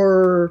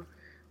 Or,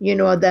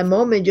 at that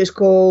moment, just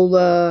call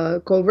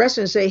restaurant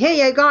and say,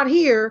 hey, I got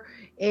here,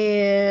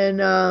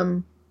 and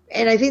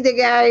I think the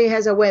guy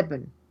has a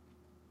weapon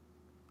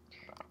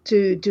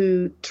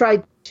to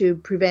try to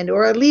prevent,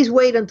 or at least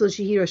wait until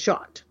she hears a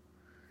shot,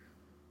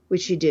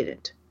 which she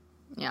didn't.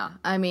 Yeah,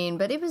 I mean,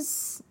 but it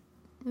was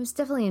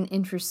definitely an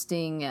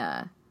interesting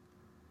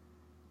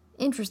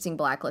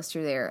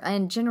blacklister there,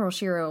 and General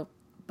Shiro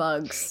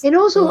bugs, and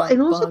also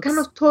kind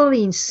of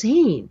totally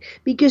insane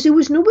because there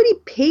was nobody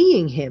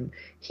paying him.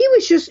 He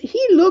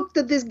looked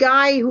at this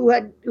guy who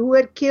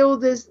had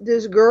killed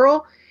this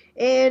girl.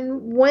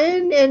 And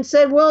went and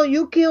said, well,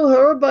 you kill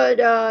her, but,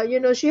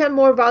 she had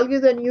more value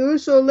than you,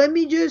 so let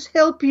me just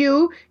help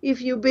you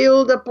if you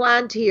build a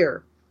plant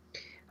here.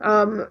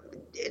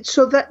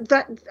 So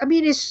that I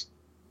mean, it's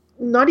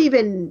not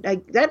even,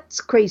 like,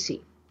 that's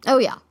crazy. Oh,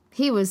 yeah.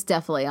 He was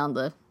definitely on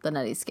the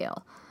nutty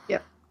scale. Yeah.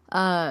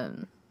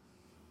 And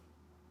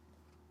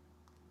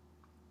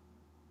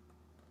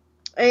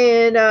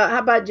how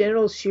about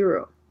General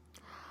Shiro?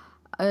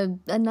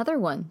 Another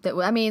one that,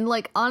 I mean,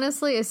 like,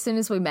 honestly, as soon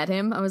as we met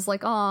him, I was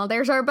like, oh,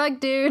 there's our bug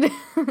dude.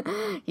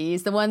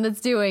 He's the one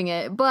that's doing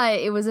it.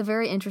 But it was a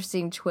very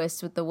interesting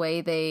twist with the way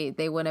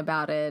they went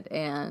about it.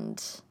 And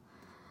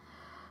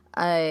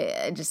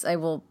I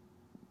will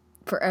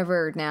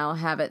forever now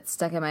have it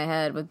stuck in my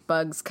head with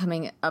bugs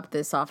coming up the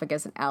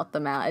esophagus and out the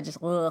mouth. I just,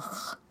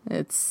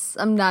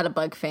 I'm not a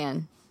bug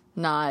fan.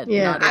 Not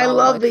I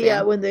love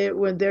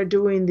when they're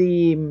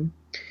doing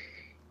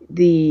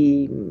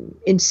the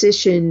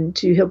incision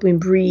to help him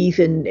breathe,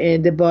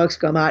 and the bugs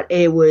come out.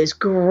 It was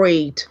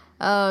great.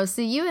 Oh,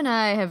 see, you and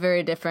I have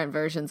very different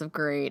versions of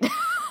great.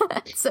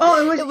 So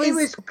Oh, it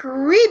was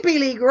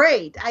creepily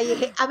great.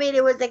 I mean,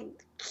 it was like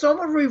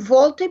somewhat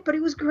revolting, but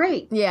it was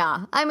great.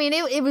 Yeah, I mean,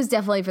 it was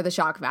definitely for the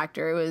shock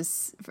factor. It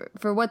was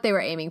for what they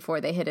were aiming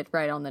for. They hit it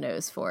right on the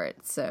nose for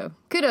it. So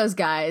kudos,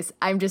 guys.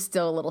 I'm just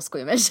still a little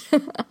squeamish.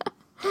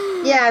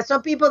 Yeah,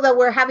 some people that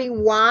were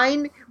having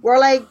wine were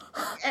like,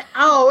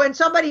 oh, and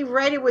somebody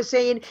read it was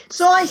saying,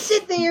 so I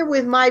sit there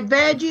with my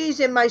veggies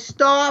and my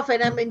stuff,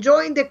 and I'm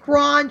enjoying the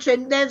crunch,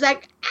 and then it's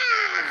like,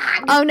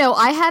 ah. Oh no,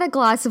 I had a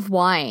glass of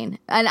wine,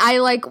 and I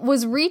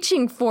was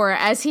reaching for it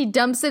as he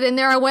dumps it in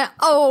there. I went,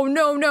 oh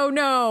no, no,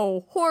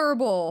 no,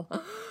 horrible.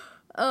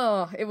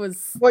 Oh, it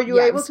was. Were you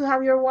able to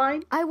have your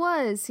wine? I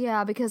was,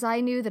 yeah, because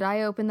I knew that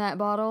I opened that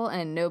bottle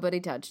and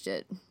nobody touched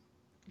it.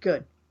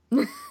 Good.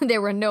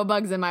 There were no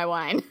bugs in my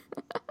wine.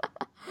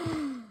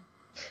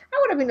 I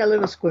would have been a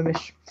little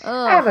squeamish.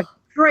 Ugh. I have a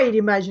great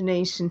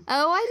imagination.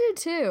 Oh, I do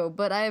too,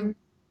 but I've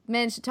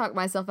managed to talk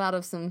myself out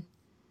of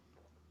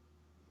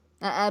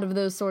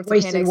those sorts of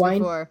Wasted panics wine?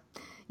 Before.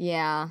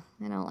 Yeah,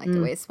 I don't like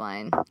to waste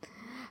wine.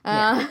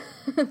 Yeah.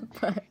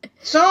 But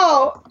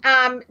So,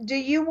 do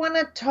you want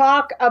to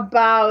talk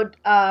about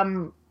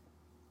Dembe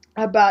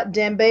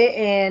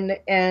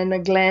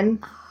and Glenn?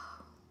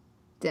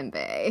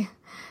 Dembe.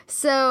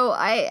 So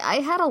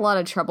I had a lot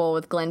of trouble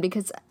with Glenn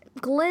because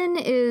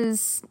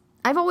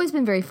I've always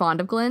been very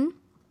fond of Glenn.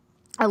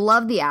 I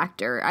love the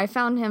actor. I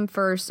found him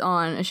first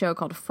on a show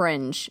called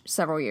Fringe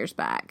several years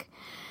back.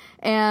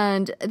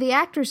 And the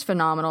actor's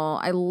phenomenal.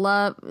 I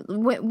love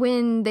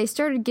when they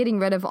started getting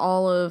rid of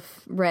all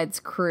of Red's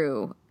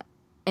crew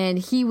and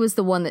he was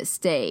the one that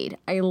stayed.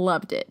 I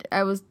loved it.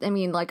 I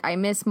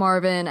miss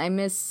Marvin. I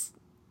miss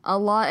a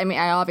lot. I mean,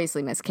 I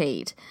obviously miss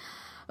Kate.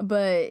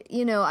 But,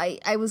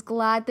 I was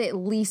glad that at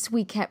least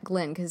we kept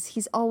Glenn because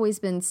he's always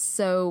been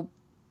so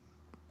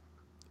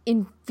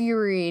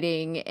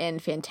infuriating and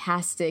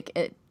fantastic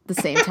at the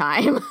same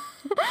time.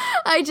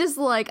 I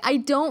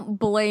don't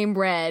blame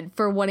Red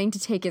for wanting to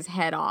take his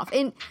head off.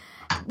 And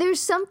there's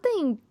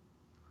something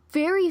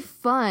very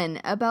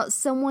fun about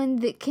someone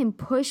that can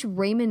push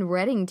Raymond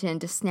Reddington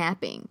to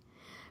snapping.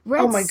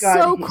 Red's Oh my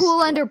God, so he's-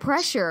 cool under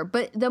pressure,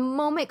 but the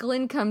moment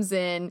Glenn comes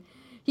in,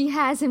 he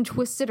has him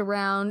twisted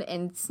around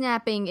and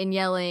snapping and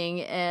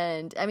yelling,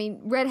 and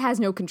Red has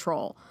no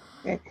control.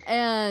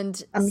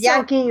 And I'm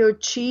yanking your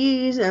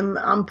cheese, and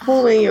I'm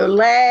pulling your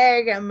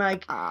leg. I'm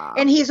like,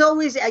 and he's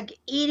always like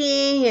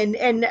eating,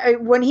 and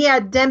when he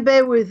had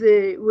Dembe with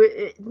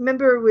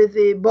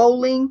the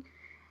bowling,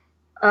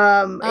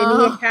 and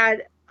he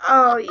had.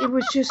 Oh, it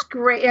was just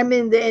great. I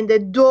mean,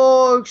 the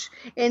dogs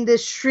and the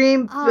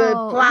shrimp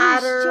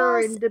platter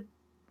and the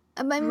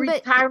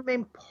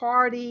retirement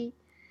party.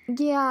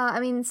 Yeah,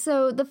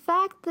 so the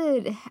fact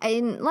that,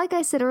 and like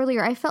I said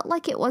earlier, I felt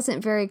like it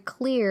wasn't very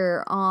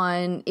clear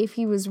on if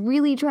he was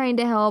really trying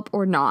to help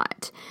or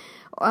not.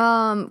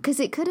 Because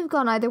it could have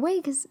gone either way,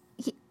 because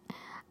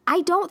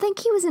I don't think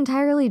he was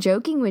entirely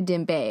joking with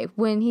Dembe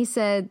when he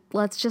said,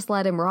 let's just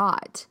let him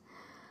rot.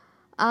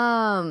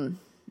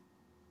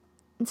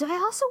 So I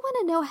also want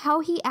to know how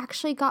he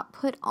actually got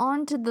put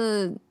onto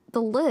the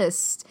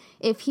list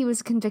if he was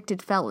a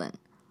convicted felon.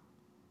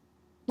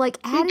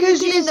 How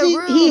because did he get in the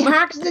room? he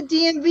hacks the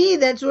DMV.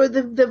 That's where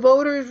the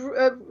voters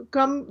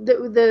come.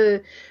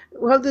 The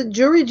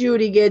jury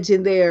duty gets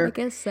in there. I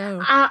guess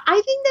so.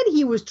 I think that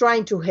he was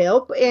trying to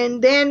help,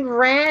 and then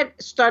Red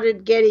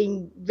started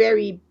getting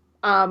very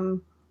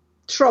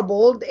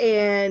troubled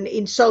and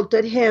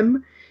insulted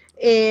him.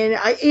 And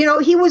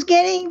he was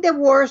getting the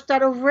worst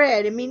out of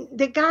Red. I mean,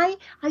 the guy.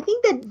 I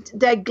think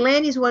that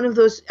Glenn is one of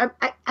those.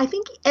 I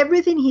think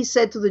everything he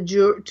said to the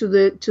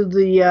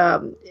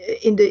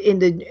in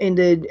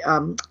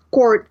the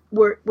court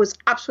was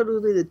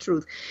absolutely the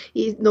truth.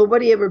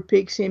 Nobody ever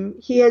picks him.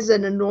 He has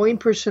an annoying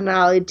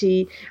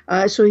personality,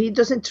 so he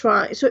doesn't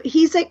try. So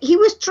he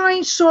was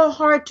trying so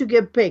hard to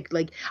get picked.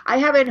 Like, I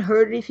haven't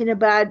heard anything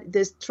about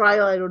this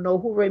trial. I don't know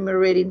who Raymond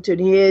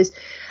Reddington is.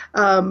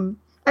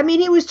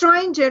 He was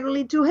trying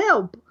generally to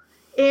help,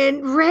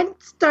 and Red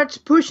starts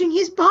pushing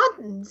his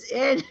buttons,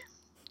 and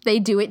they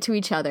do it to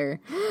each other.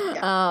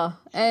 Yeah.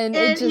 And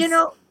Red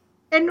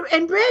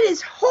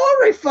is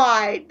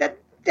horrified that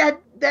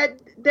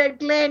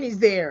Glenn is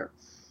there.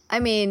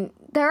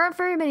 There aren't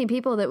very many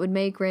people that would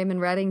make Raymond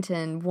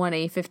Reddington want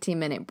a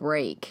 15-minute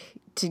break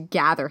to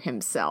gather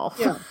himself.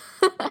 Yeah.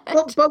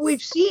 But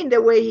we've seen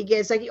the way he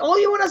gets, like, all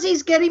you want to see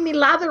is getting me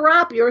lather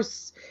up. You're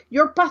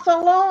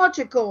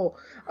pathological.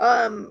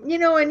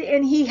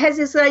 And he has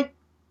this like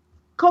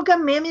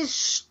Kokamemi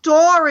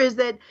stories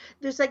that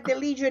there's like the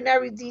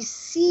legionary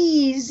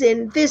disease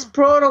and this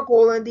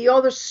protocol and the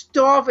other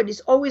stuff, and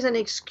it's always an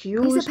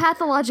excuse. He's a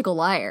pathological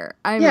liar.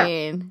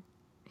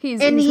 He's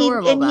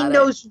horrible and about he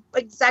knows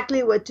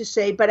exactly what to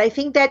say. But I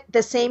think that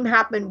the same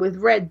happened with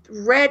Red.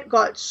 Red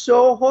got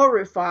so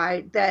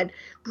horrified that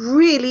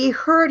really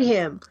hurt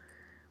him.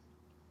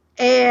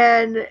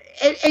 And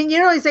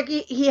it's like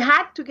he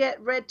had to get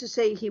Red to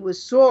say he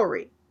was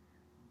sorry.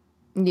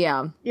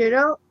 Yeah.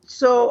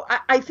 So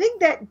I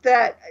think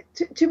that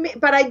to me,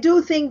 but I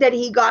do think that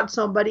he got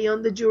somebody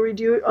on the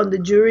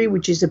jury,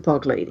 which is a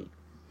pug lady,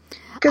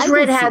 because I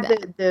Red could see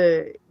had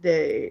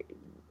that.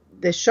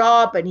 the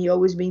shop, and he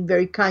always been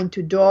very kind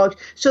to dogs.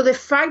 So the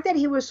fact that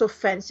he was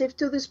offensive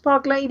to this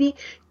pug lady,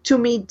 to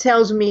me,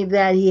 tells me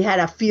that he had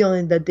a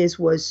feeling that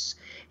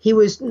he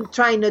was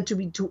trying not to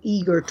be too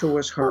eager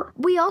towards Well, her.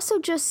 we also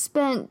just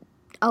spent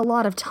a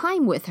lot of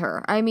time with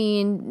her. I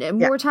mean, Yeah,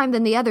 more time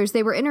than the others.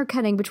 They were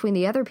intercutting between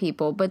the other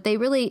people, but they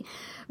really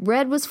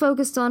Red was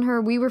focused on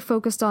her, we were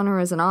focused on her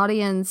as an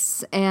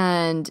audience,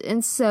 and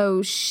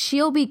so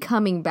she'll be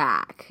coming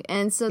back.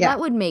 And so yeah, that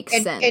would make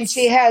and sense.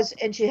 she has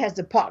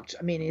the pugs.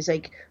 I mean, it's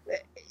like,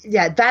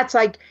 yeah, that's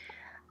like,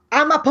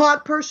 I'm a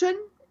pug person,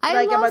 I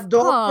like I'm a love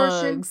dog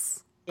person.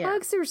 pugs. Yeah,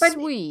 Pugs are but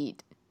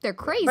sweet. They're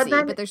but crazy,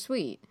 then but they're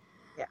sweet.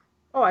 yeah.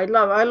 Oh, I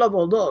love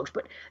all dogs.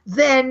 But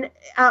then,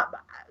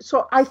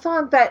 so I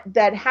thought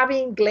that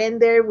having Glenn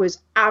there was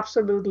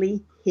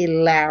absolutely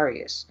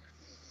hilarious.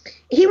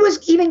 He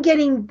was even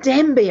getting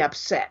Dembe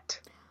upset,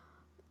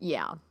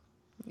 Yeah.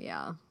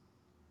 Yeah.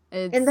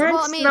 and It's, well, I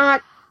that's mean,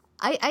 not.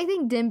 I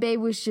think Dembe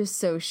was just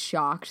so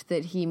shocked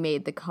that he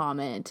made the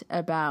comment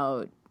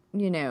about,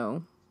 you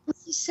know,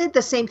 He said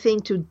the same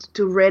thing to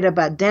Red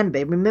about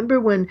Dembe. Remember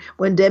when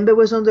Dembe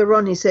was on the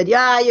run, he said,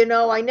 "Yeah,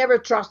 I never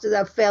trusted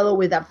that fellow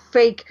with a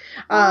fake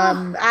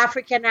oh,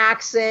 African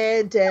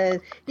accent."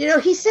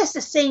 He says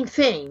the same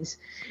things.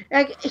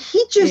 Like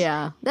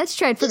yeah, that's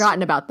true. I'd he's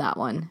forgotten about that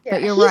one, but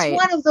yeah, you're he's right.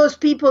 one of those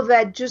people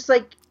that just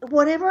like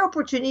whatever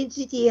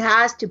opportunity he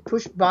has to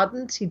push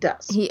buttons, he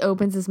does. He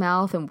opens his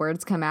mouth and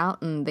words come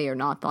out and they are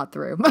not thought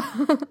through.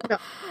 No,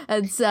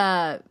 It's,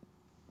 but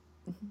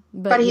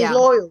but he's yeah.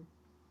 loyal.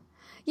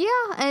 Yeah,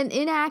 and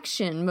in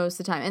action most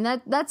of the time.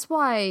 And that's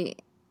why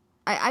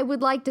I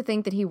would like to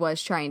think that he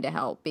was trying to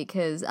help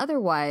because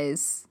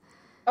otherwise,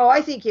 Oh,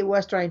 I think he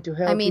was trying to I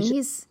help. mean,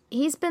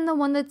 he's been the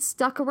one that's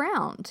stuck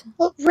around.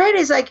 Well, Red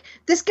is like,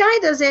 this guy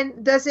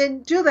doesn't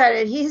do that,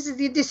 and he's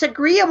the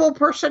disagreeable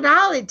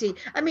personality.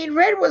 I mean,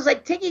 Red was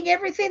like taking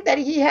everything that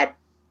he had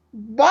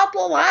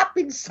bottled up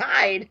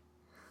inside.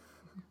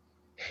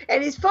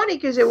 And it's funny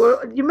because you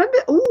remember,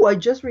 oh, I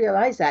just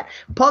realized that.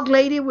 Pug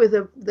lady with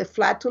the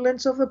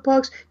flatulence of the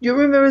pugs. Do you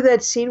remember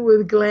that scene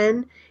with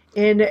Glenn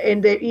and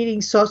they're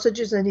eating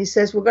sausages and he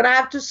says, "We're going to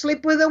have to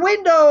sleep with the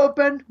window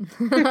open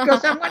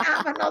because I'm going to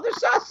have another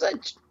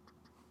sausage."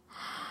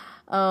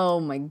 Oh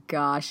my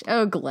gosh.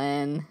 Oh,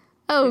 Glenn.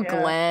 Oh,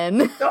 Yeah.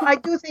 Glenn. So I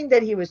do think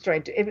that he was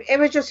trying to. It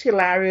was just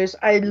hilarious.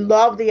 I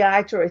love the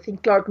actor. I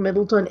think Clark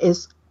Middleton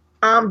is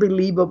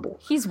unbelievable.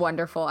 He's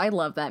wonderful. I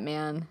love that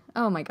man.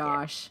 Oh my Yeah,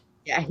 gosh.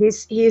 yeah,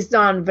 he's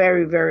done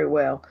very very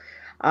well.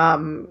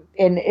 And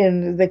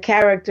the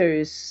character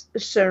is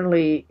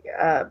certainly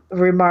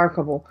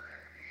remarkable.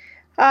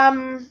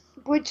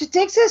 Which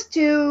takes us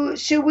to,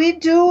 should we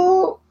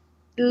do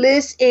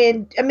Liz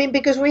and, I mean,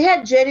 because we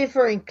had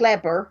Jennifer and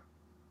Klepper,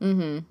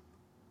 Mm-hmm.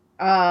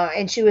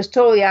 and she was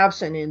totally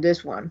absent in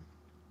this one.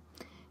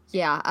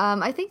 Yeah.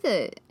 I think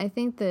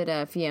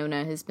that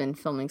Fiona has been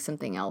filming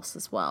something else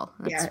as well.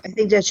 Yeah, That's. I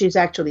think that she's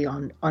actually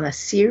on a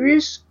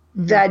series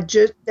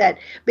Mm-hmm. that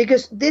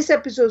because these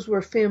episodes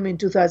were filmed in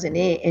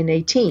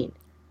 2018.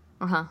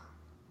 Uh huh.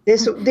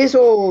 This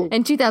whole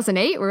In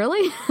 2008,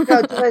 really?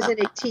 no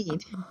 2018.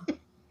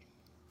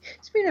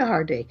 It's been a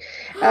hard day.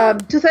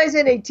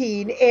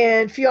 2018,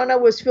 and Fiona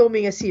was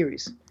filming a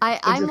series in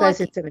I'm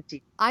lucky.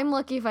 2017. I'm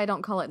lucky if I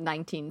don't call it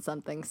 19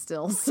 something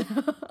still. So.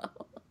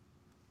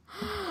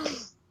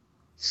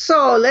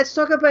 So let's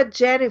talk about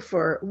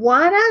Jennifer.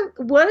 What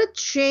a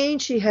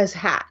change she has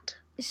had.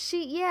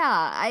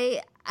 Yeah,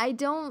 I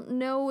don't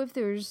know if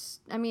there's,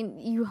 I mean,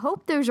 you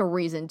hope there's a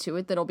reason to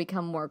it that'll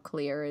become more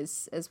clear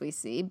as we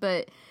see,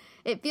 but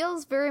it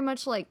feels very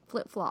much like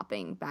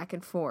flip-flopping back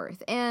and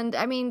forth. And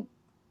I mean,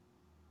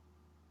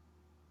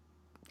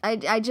 I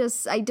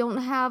don't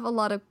have a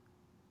lot of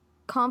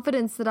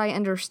confidence that I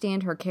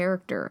understand her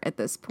character at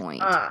this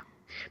point. Ah,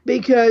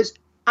 because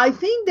I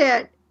think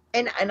that,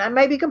 and I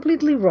might be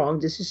completely wrong.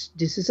 This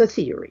is a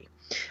theory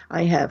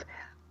I have.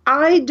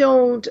 I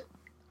don't.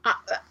 I,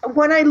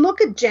 when I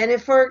look at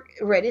Jennifer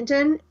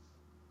Reddington,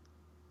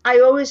 I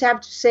always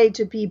have to say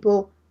to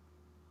people,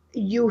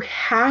 you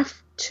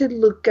have to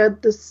look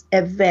at the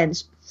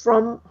events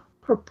from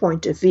her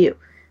point of view,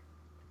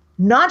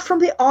 not from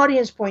the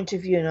audience point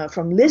of view, not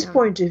from Liz's Yeah.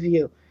 point of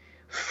view,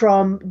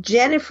 from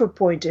Jennifer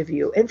point of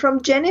view. And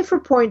from Jennifer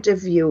point of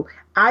view,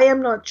 I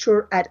am not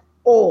sure at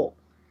all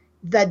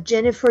that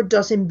Jennifer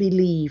doesn't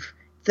believe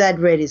that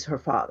Red is her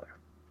father.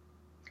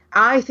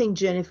 I think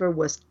Jennifer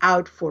was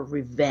out for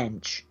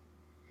revenge.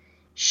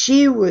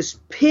 She was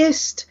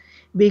pissed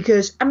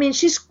because, I mean,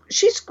 she's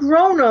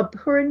grown up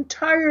her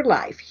entire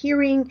life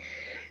hearing,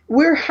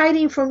 "We're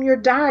hiding from your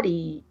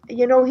daddy.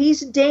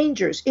 He's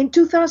dangerous." In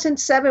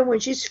 2007,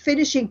 when she's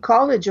finishing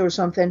college or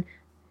something,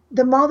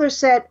 the mother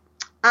said,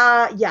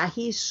 yeah,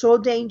 he's so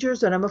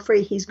dangerous that I'm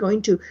afraid he's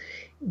going to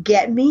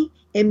get me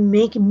and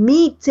make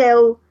me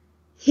tell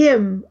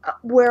him,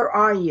 where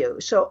are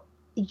you? So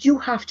you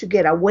have to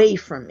get away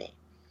from me.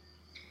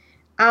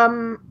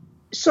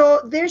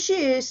 So there she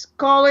is,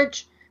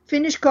 college,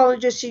 finished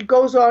college. As she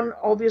goes on,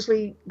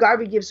 obviously,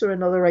 Garvey gives her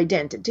another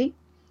identity.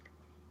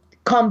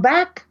 Come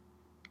back,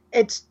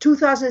 it's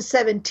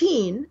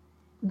 2017.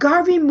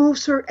 Garvey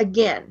moves her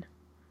again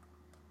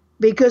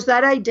because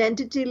that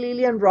identity,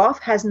 Lillian Roth,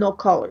 has no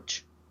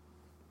college.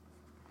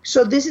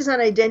 So this is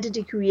an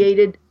identity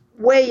created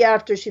way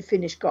after she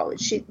finished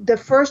college.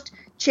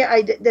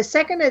 The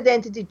second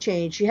identity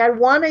change, she had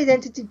one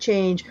identity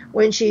change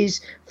when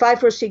she's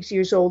 5 or 6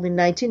 years old in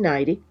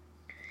 1990,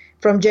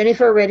 from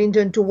Jennifer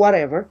Reddington to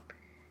whatever.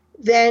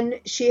 Then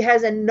she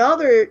has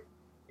another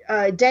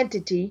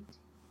identity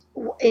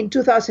in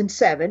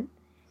 2007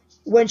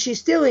 when she's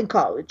still in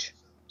college.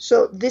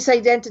 So this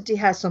identity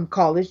has some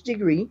college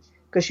degree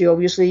because she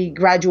obviously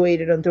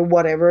graduated under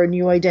whatever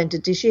new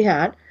identity she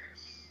had.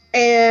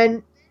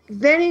 And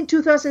then in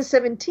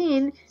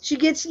 2017, she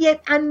gets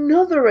yet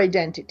another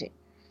identity.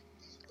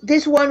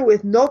 This one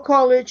with no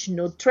college,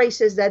 no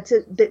traces, that's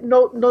it,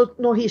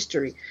 no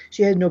history.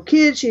 She has no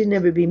kids, she's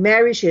never been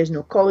married, she has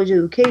no college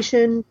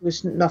education,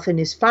 nothing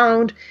is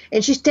found,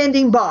 and she's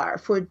tending bar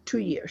for 2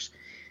 years.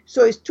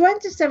 So it's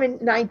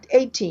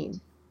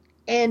 2018,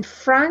 and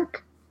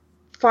Frank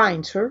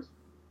finds her,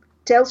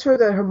 tells her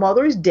that her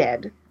mother is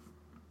dead,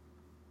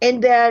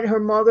 and that her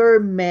mother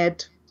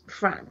met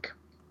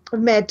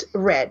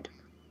Red.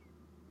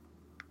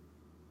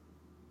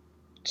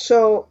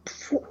 So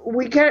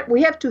we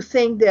have to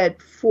think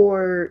that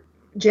for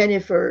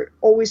Jennifer,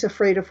 always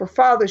afraid of her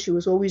father, she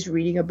was always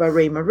reading about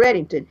Raymond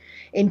Reddington.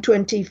 In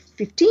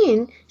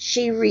 2015,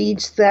 she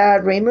reads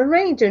that Raymond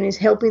Reddington is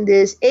helping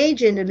this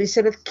agent,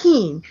 Elizabeth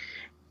Keene,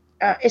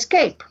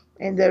 escape,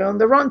 and they're on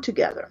the run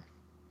together.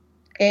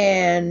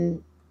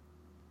 And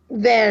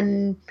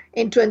then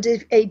in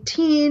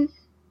 2018,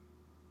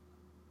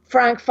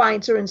 Frank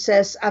finds her and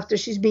says, after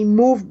she's been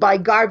moved by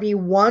Garvey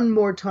one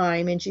more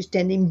time, and she's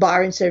tending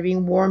bar and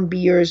serving warm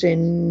beers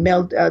and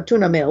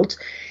tuna melt,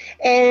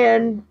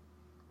 and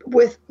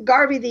with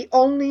Garvey the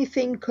only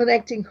thing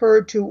connecting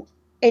her to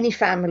any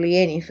family,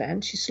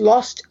 anything, she's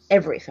lost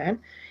everything.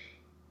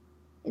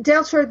 He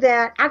tells her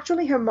that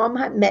actually her mom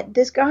had met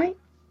this guy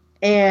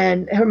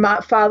and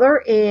her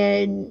father,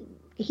 and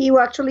he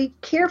actually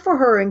cared for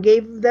her and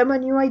gave them a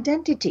new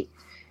identity.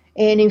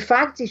 And in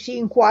fact, if she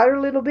inquired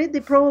a little bit,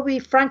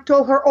 Frank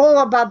told her all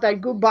about that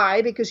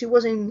goodbye because he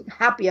wasn't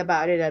happy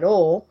about it at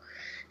all.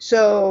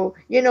 So,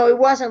 it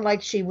wasn't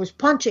like she was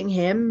punching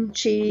him.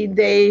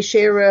 They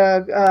share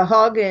a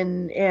hug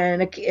and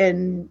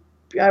an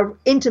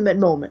intimate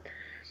moment.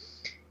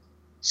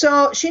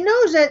 So she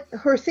knows that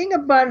her thing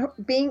about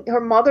her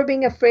mother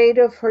being afraid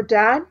of her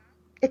dad,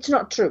 it's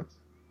not true.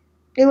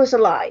 It was a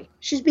lie.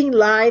 She's been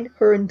lied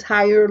her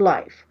entire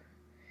life.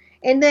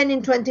 And then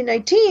in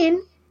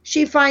 2019,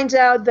 she finds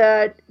out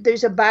that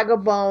there's a bag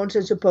of bones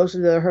and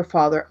supposedly her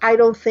father. I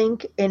don't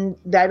think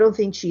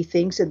she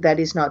thinks that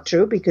is not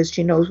true because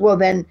she knows, well,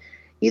 then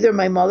either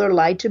my mother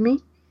lied to me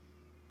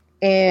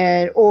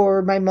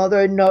or my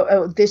mother,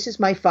 no, this is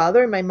my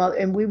father and my mother,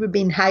 and we've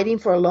been hiding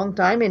for a long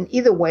time. And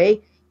either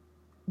way,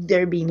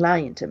 they're being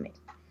lying to me.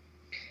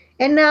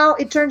 And now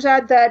it turns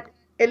out that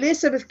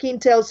Elizabeth Keene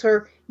tells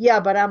her, yeah,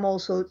 but I'm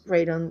also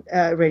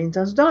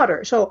Reddington's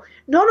daughter. So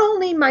not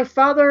only my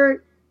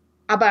father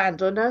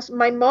abandoned us,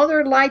 my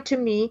mother lied to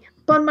me,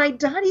 but my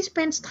daddy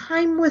spends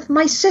time with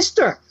my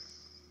sister.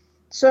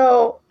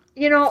 So,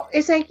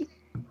 it's like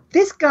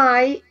this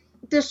guy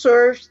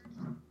deserves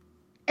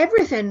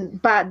everything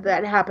bad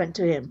that happened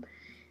to him.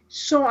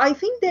 So I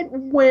think that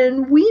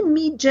when we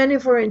meet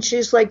Jennifer and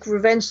she's like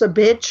revenge the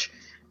bitch,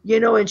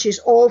 and she's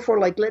all for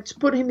like, let's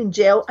put him in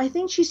jail, I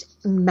think she's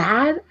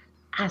mad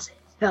as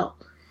hell.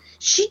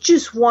 She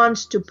just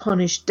wants to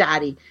punish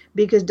daddy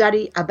because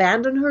daddy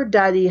abandoned her.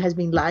 Daddy has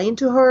been lying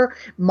to her.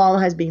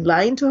 Mom has been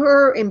lying to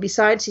her. And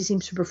besides, he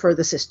seems to prefer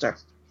the sister.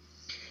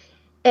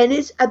 And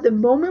it's at the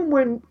moment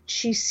when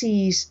she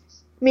sees,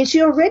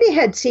 she already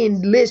had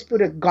seen Liz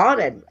put a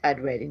gun at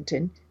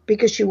Reddington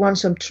because she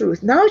wants some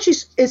truth. Now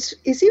it's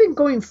even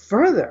going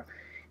further.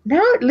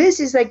 Now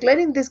Liz is like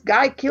letting this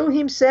guy kill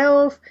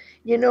himself.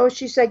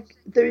 She's like,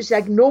 there's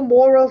like no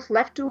morals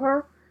left to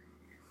her.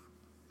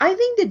 I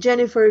think that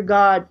Jennifer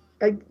got,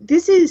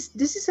 this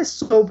is a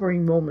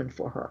sobering moment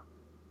for her.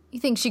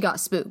 You think she got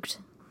spooked?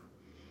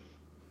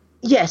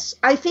 Yes,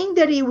 I think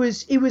that it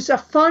was a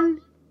fun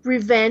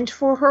revenge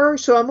for her.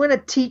 So I'm going to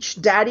teach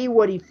daddy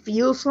what he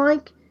feels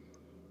like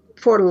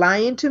for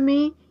lying to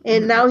me.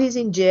 And now he's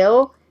in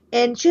jail.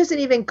 And she hasn't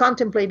even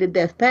contemplated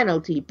death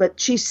penalty, but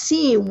she's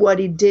seeing what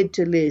he did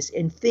to Liz,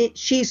 and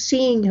she's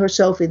seeing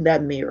herself in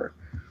that mirror.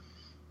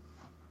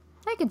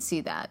 I could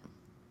see that.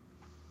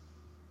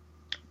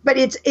 But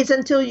it's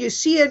until you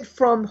see it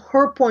from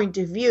her point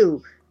of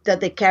view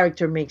that the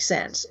character makes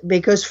sense.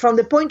 Because from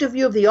the point of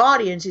view of the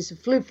audience, it's a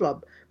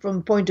flip-flop. From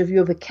the point of view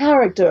of the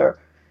character,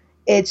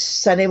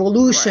 it's an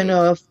evolution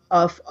of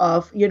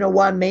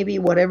what, maybe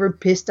whatever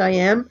pissed I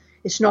am,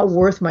 it's not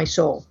worth my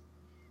soul.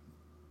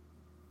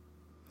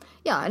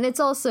 Yeah, and it's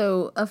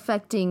also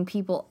affecting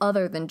people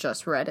other than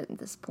just Red at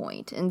this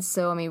point. And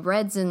so,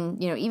 Red's in,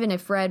 even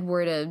if Red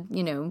were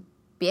to,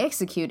 be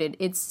executed,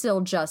 it's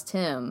still just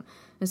him.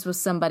 This was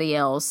somebody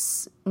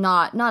else,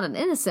 not an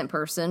innocent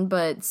person,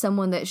 but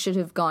someone that should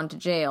have gone to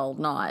jail,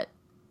 not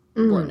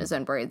blown his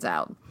own brains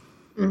out.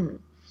 Mm-hmm.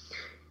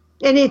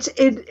 And it's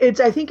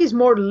I think it's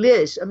more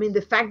Liz. I mean,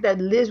 the fact that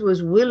Liz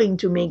was willing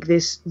to make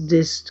this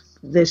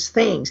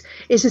things.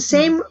 It's the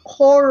same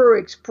horror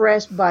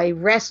expressed by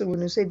Russell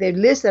when you say the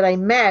Liz that I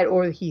met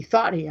or he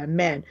thought he had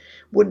met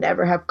would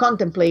never have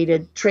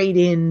contemplated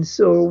trade-ins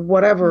or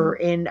whatever.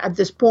 And at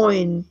this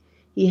point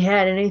he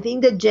had, and I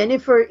think that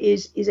Jennifer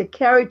is a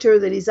character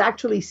that is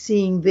actually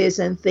seeing this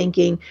and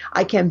thinking,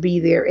 I can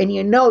be there. And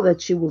you know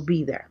that she will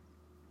be there.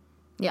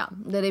 Yeah,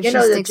 that if she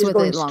sticks with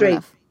it long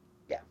enough.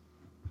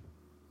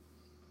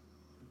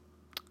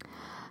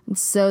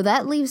 So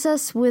that leaves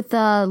us with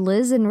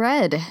Liz and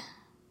Red.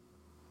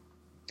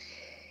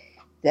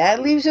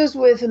 That leaves us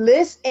with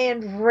Liz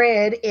and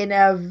Red in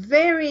a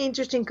very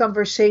interesting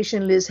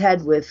conversation Liz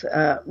had with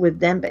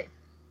Dembe.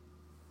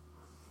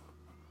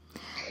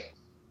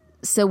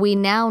 So we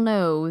now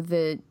know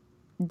that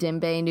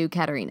Dembe knew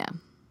Katerina.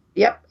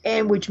 Yep,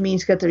 and which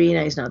means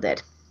Katerina is not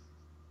dead.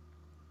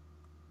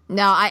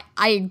 Now,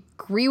 I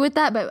agree with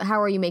that, but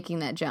how are you making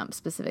that jump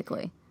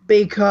specifically?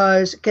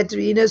 Because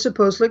Katerina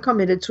supposedly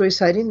committed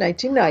suicide in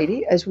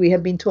 1990, as we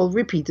have been told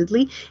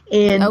repeatedly,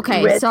 and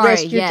Red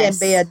rescued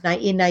Dembe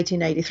in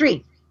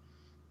 1993.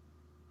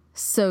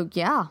 So,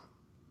 yeah,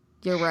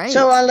 you're right.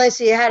 So unless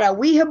he had a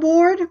Ouija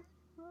board.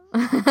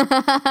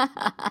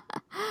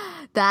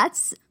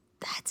 That's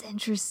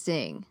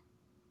interesting.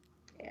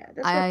 Yeah,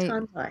 that's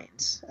what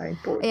timelines are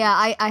important.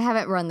 Yeah, I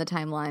haven't run the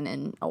timeline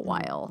in a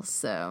while,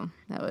 so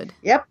that would...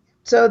 Yep.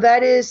 So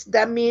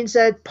that means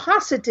that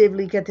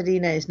positively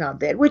Katerina is not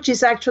dead, which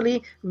is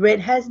actually Red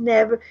has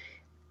never,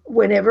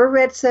 whenever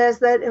Red says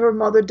that her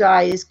mother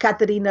dies,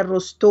 Katerina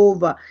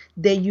Rostova,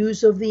 the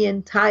use of the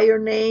entire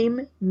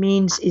name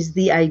means is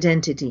the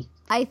identity.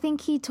 I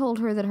think he told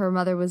her that her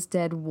mother was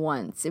dead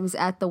once. It was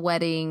at the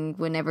wedding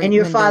whenever... And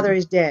your father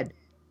is dead.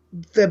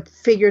 The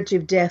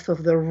figurative death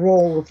of the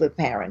role of the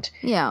parent.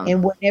 Yeah.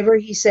 And whenever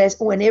he says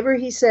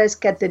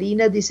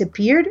Katerina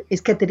disappeared,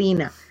 it's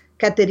Katerina.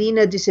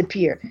 Katerina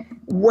disappeared.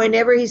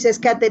 Whenever he says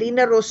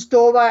Katerina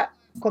Rostova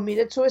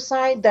committed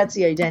suicide, that's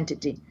the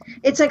identity.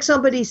 It's like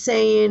somebody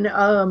saying,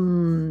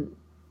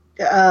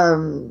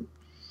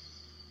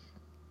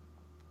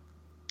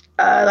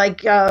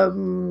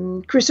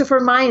 Christopher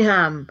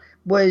Meinham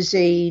was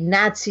a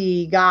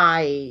Nazi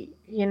guy.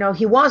 You know,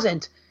 he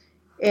wasn't.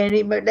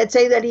 And let's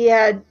say that he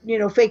had,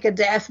 fake a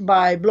death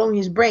by blowing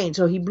his brain.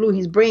 So he blew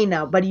his brain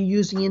out, but you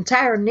use the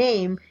entire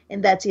name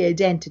and that's the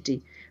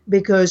identity.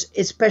 Because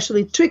it's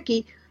especially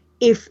tricky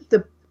if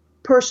the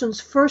person's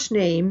first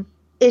name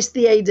is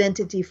the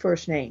identity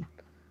first name.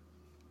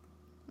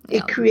 Yeah.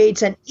 It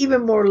creates an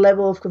even more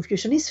level of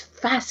confusion. It's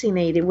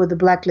fascinating what the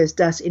Blacklist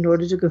does in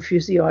order to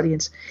confuse the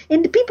audience.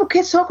 And the people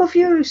get so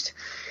confused.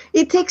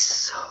 It takes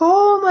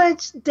so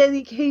much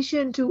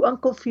dedication to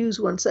unconfuse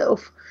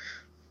oneself.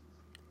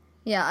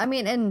 Yeah, I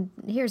mean, and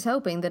here's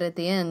hoping that at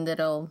the end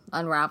it'll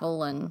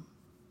unravel and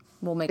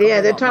we'll make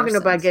they're talking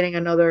about getting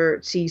another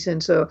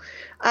season, so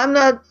I'm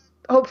not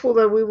hopeful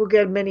that we will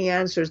get many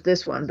answers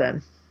this one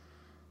then.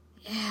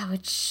 Yeah,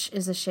 which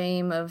is a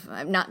shame of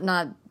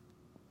not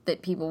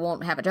that people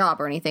won't have a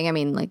job or anything. I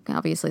mean, like,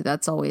 obviously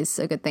that's always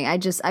a good thing.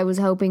 I was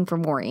hoping for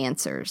more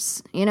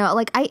answers.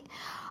 Like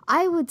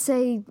I would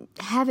say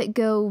have it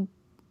go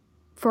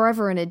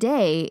forever and a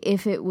day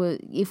if we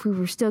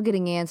were still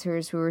getting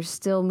answers, we were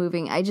still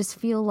moving. I just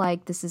feel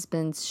like this has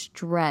been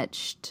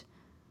stretched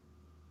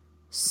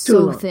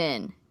so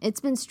thin. It's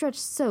been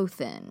stretched so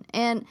thin.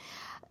 And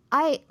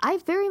I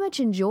very much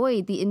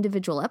enjoyed the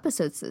individual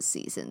episodes this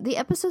season. The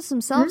episodes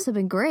themselves have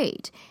been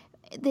great.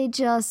 They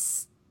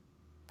just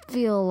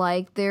feel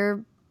like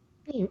they're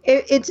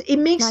it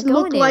makes it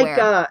look like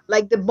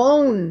the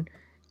Bone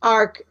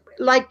arc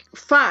like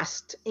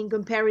fast in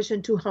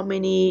comparison to how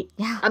many.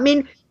 Yeah. I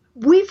mean,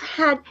 we've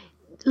had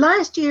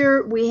last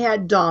year we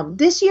had Dom.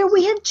 This year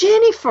we had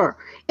Jennifer,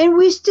 and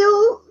we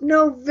still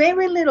know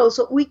very little.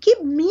 So we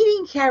keep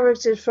meeting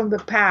characters from the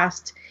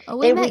past. Oh,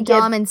 we met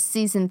Dom in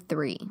season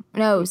 3.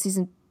 No,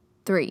 season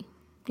 3.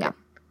 Yeah.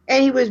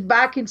 And he was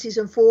back in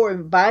season 4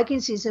 and back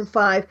in season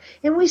 5,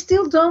 and we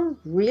still don't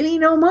really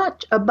know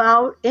much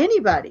about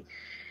anybody.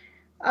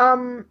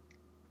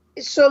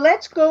 So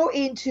let's go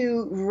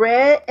into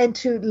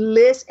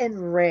Liz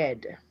and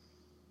Red.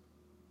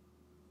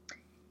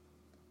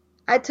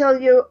 I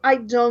tell you, I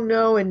don't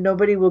know, and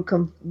nobody will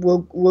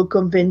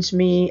convince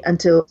me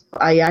until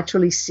I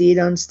actually see it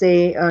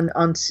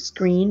on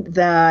screen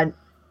that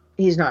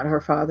he's not her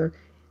father.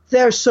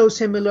 They're so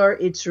similar,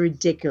 it's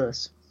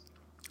ridiculous.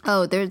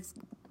 Oh, there's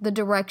the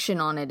direction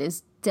on it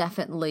is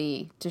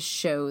definitely to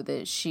show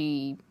that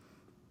she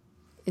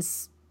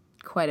is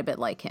quite a bit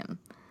like him.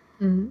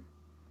 Mm-hmm.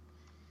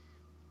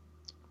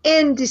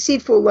 And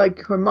deceitful like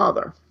her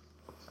mother.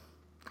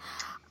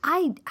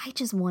 I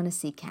just want to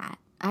see Kat.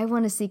 I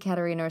want to see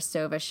Katerina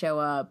Rostova show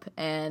up,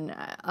 and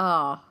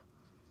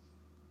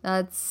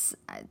that's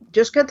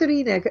just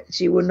Katerina.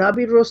 She will not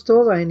be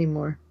Rostova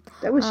anymore.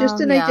 That was just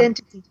an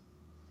identity.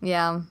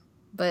 Yeah.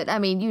 But, I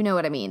mean, you know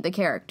what I mean. The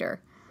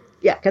character.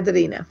 Yeah,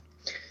 Katerina.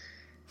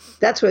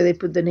 That's why they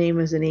put the name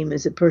as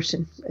a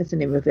person, as the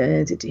name of an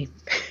entity.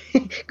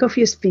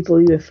 Confuse people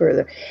even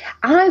further.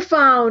 I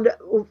found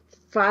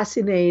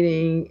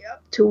fascinating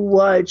to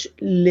watch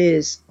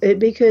Liz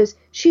because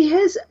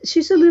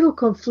she's a little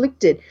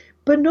conflicted,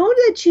 but know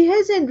that she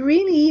hasn't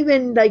really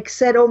even like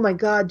said, "Oh my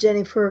God,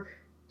 Jennifer,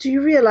 do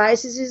you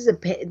realize this is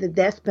the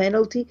death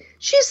penalty?"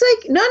 She's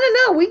like, "No, no,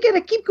 no, we gotta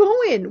keep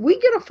going. We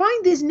gotta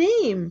find this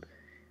name."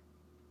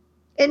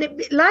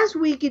 And last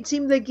week it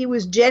seemed like it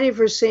was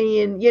Jennifer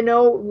saying,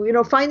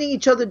 finding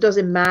each other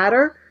doesn't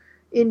matter.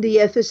 In the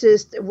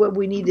Ethicist, what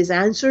we need is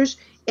answers.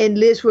 And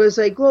Liz was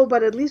like, well,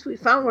 but at least we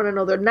found one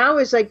another. Now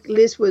it's like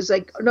Liz was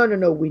like, no, no,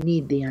 no, we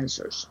need the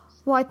answers.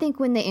 Well, I think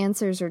when the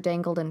answers are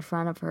dangled in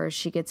front of her,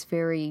 she gets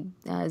very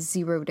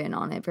zeroed in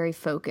on it, very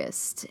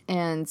focused.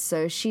 And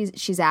so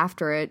she's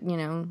after it,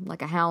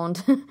 like a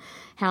hound,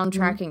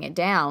 tracking it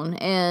down.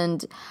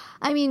 And,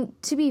 I mean,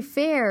 to be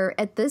fair,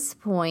 at this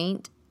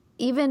point,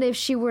 even if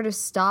she were to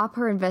stop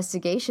her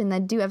investigation,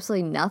 that'd do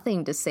absolutely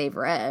nothing to save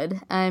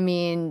Red. I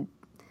mean,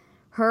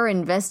 her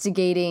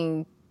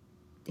investigating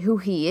who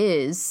he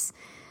is,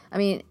 I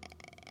mean,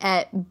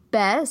 at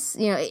best,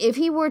 if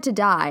he were to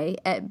die,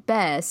 at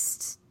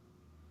best,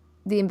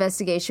 the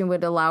investigation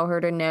would allow her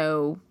to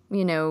know,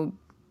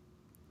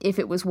 if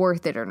it was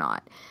worth it or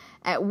not.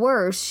 At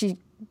worst, she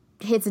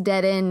hits a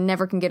dead end,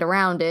 never can get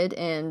around it,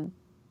 and,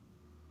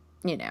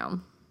 Then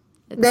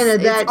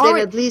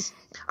at least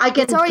I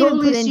can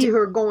totally see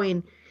her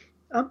going.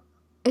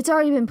 It's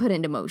already been put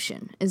into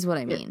motion, is what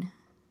I mean.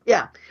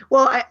 Yeah.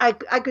 Well, I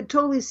could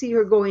totally see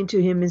her going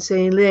to him and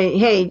saying,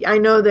 hey, I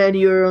know that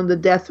you're on the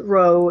death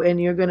row and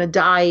you're going to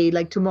die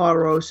like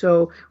tomorrow.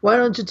 So why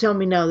don't you tell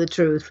me now the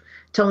truth?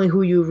 Tell me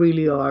who you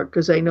really are,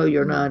 because I know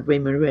you're not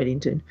Raymond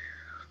Reddington.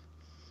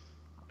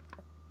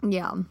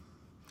 Yeah.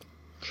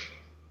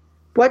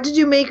 What did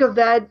you make of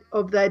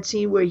that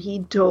scene where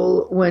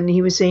when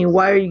he was saying,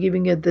 why are you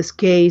giving it this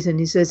case? And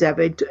he says, have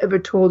I ever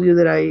told you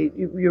that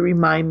you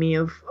remind me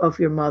of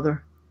your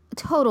mother?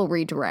 Total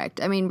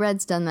redirect. I mean,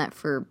 Red's done that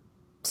for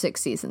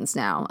 6 seasons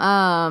now.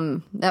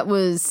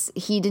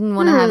 He didn't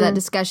want to have that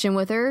discussion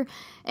with her.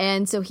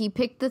 And so he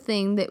picked the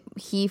thing that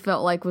he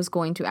felt like was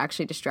going to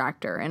actually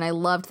distract her. And I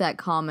loved that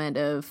comment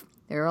of,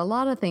 there are a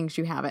lot of things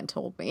you haven't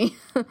told me.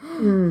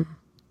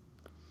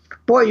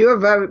 Boy, you're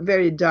very,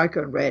 very dark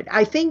on Red.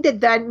 I think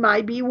that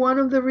might be one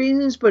of the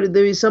reasons, but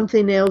there is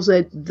something else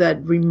that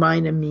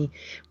reminded me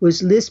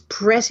was Liz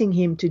pressing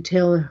him to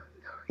tell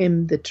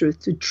him the truth,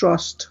 to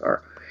trust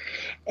her.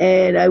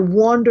 And I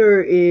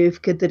wonder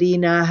if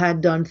Katerina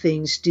had done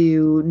things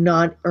to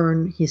not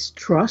earn his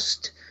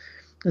trust,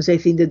 because I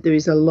think that there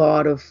is a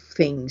lot of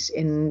things,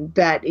 and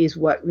that is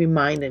what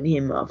reminded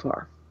him of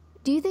her.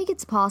 Do you think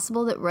it's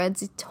possible that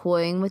Red's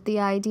toying with the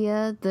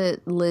idea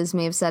that Liz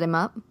may have set him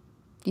up?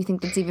 Do you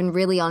think that's even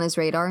really on his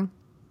radar?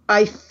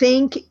 I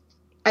think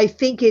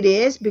it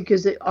is,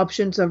 because the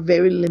options are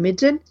very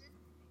limited.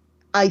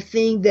 I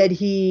think that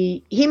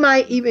he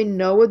might even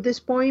know at this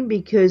point,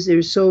 because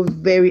they're so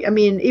very. I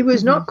mean, it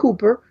was not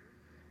Cooper.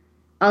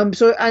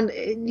 So, and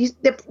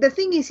the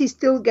thing is, he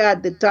still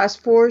got the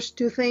task force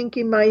to think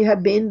it might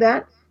have been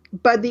that.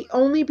 But the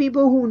only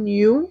people who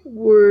knew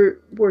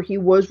where he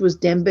was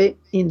Dembe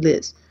and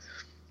Liz.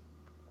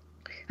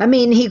 I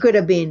mean, he could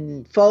have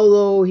been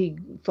followed.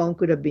 Phone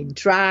could have been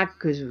tracked,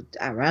 because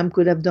Aram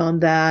could have done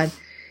that.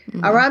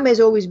 Mm-hmm. Aram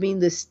has always been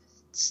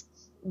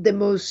the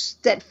most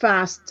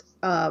steadfast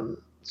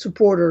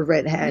supporter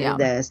Red had in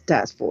the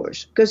task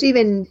force, because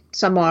even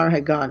Samar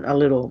had gone a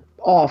little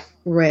off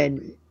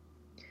Red,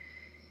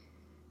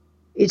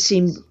 it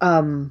seemed.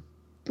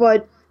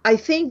 But I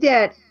think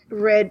that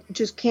Red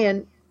just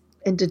can't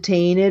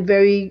entertain it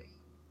very.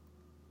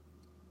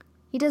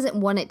 He doesn't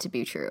want it to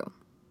be true.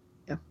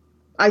 Yeah,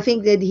 I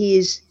think that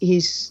he's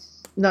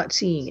not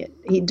seeing it.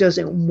 He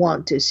doesn't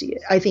want to see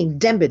it. I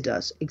think Dembe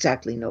does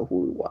exactly know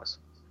who he was.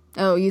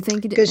 Oh, you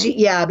think he did?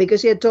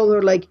 Because he had told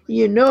her, like,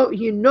 you know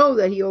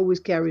that he always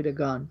carried a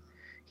gun.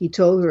 He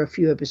told her a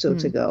few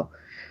episodes ago.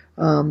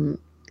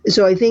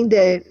 So I think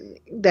that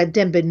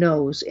Dembe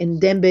knows,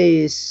 and Dembe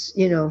is,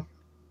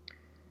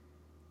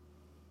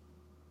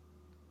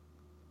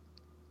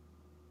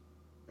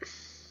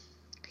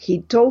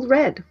 he told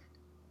Red,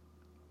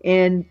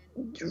 and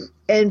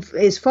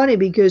it's funny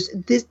because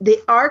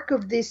the arc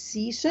of this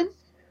season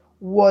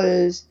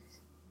was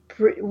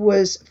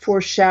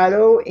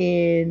foreshadowed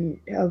in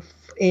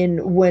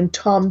when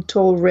Tom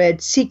told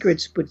Red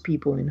secrets put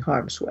people in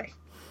harm's way.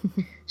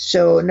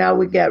 So now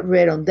we got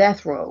Red on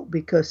death row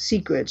because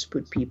secrets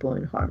put people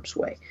in harm's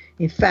way,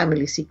 and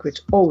family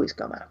secrets always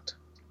come out.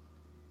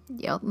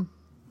 Yep.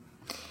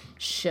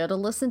 Should have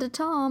listened to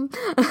Tom.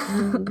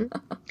 Mm-hmm.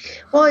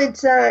 Well,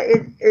 it's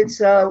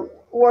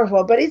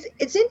worthwhile, but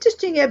it's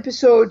interesting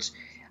episodes.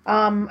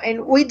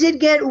 And we did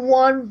get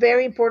one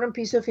very important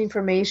piece of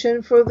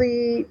information for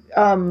the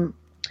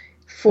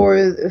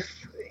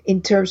in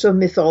terms of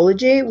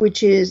mythology,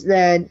 which is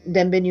that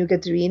Dembe knew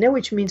Katerina,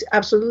 which means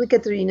absolutely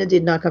Katerina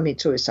did not commit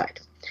suicide.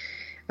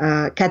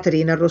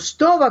 Katerina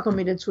Rostova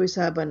committed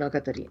suicide, but not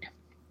Katerina.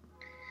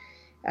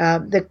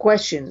 The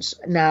questions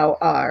now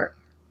are,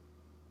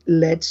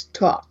 let's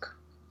talk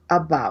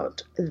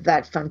about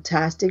that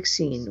fantastic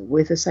scene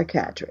with a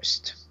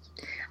psychiatrist.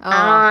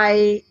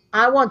 I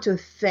want to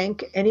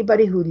thank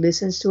anybody who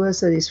listens to us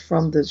that is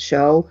from the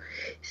show.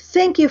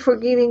 Thank you for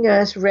giving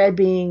us Red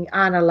being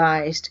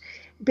analyzed,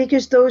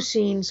 because those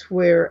scenes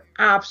were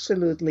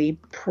absolutely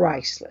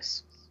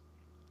priceless.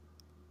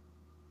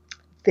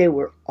 They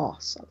were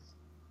awesome.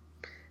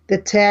 The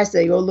test,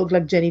 they all look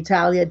like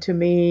genitalia to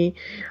me.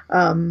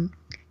 And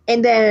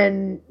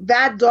then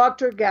that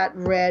doctor got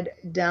Red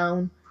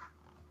down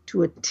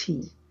to a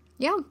T.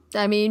 Yeah,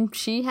 I mean,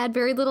 she had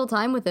very little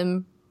time with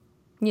him,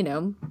 you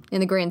know, in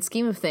the grand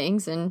scheme of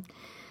things, and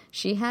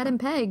she had him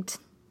pegged.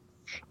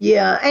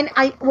 Yeah, and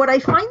what I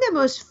find the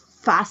most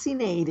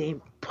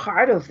fascinating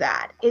part of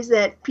that is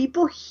that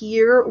people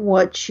hear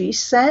what she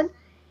said,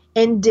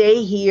 and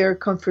they hear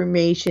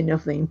confirmation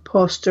of the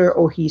imposter,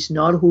 or he's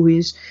not who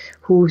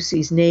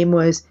his name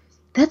was.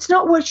 That's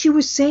not what she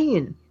was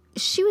saying.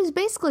 She was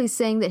basically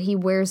saying that he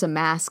wears a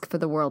mask for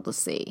the world to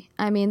see.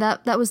 I mean,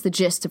 that was the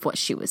gist of what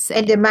she was saying.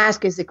 And the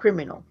mask is the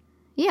criminal.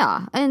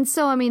 Yeah, and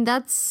so, I mean,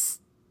 that's...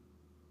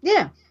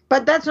 Yeah,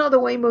 but that's not the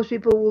way most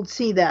people will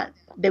see that.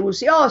 They will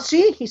say, oh,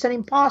 see, he's an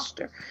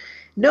imposter.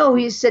 No,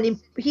 he's an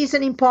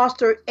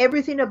imposter.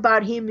 Everything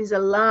about him is a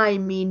lie,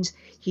 means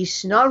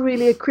he's not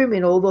really a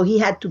criminal, although he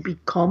had to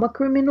become a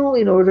criminal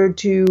in order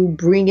to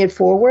bring it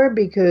forward,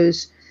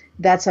 because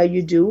that's how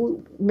you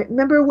do.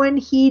 Remember when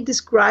he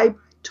described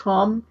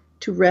Tom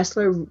to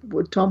Ressler,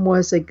 what Tom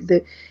was like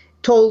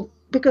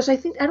because I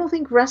don't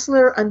think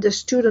Ressler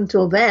understood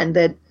until then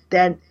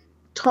that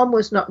Tom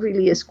was not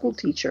really a school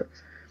teacher.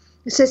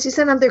 He says he's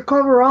an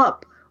undercover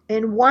op.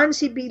 And once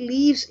he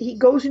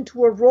goes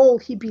into a role,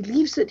 he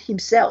believes it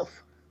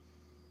himself.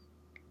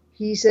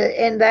 He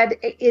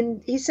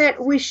said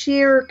we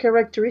share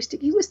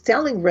characteristic. He was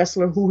telling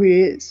Ressler who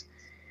he is.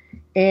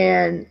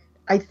 And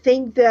I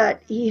think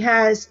that he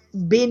has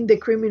been the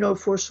criminal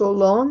for so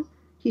long,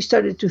 he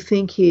started to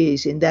think he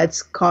is, and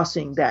that's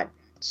causing that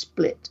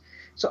split.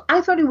 So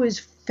I thought it was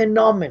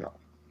phenomenal.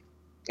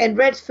 And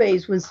Red's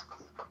face was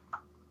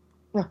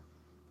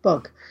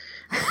bug.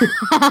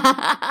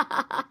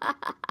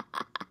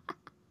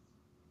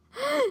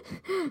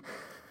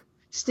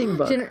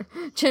 Stingbug.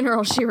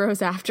 General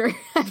Shiro's after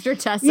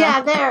Tessa.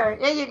 Yeah, there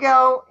you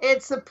go.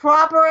 It's a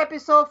proper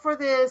episode for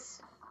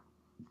this.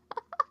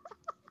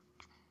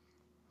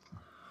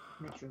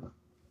 Make sure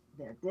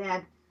they're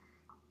dead.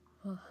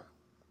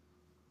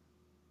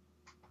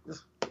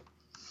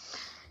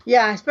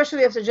 Yeah,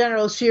 especially after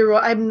General Shiro,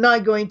 I'm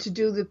not going to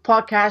do the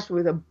podcast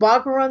with a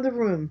bug around the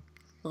room.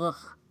 Ugh.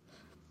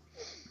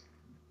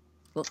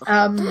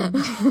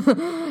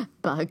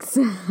 Bugs.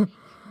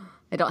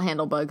 I don't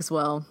handle bugs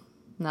well.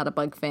 Not a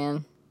bug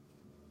fan.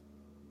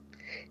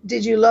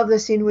 Did you love the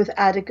scene with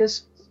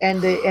Atticus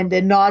and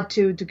the nod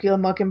to Kill a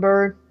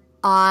Mockingbird?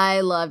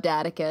 I loved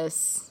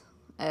Atticus.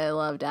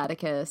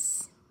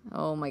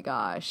 Oh my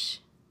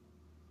gosh.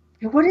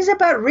 What is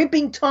about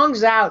ripping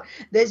tongues out?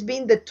 There's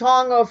been the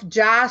tongue of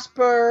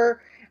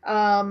Jasper.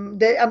 I'm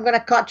gonna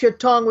cut your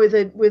tongue with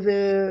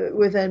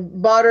a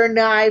butter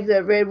knife.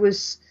 That Red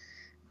was.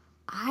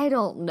 I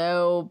don't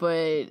know,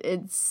 but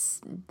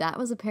that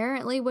was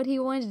apparently what he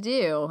wanted to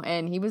do,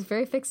 and he was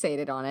very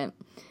fixated on it.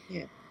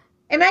 Yeah,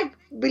 and I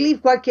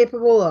believe quite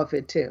capable of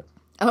it too.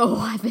 Oh,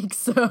 I think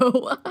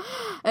so.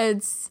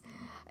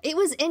 It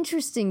was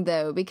interesting,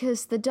 though,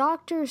 because the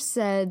doctor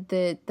said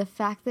that the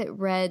fact that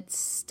Red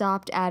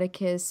stopped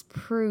Atticus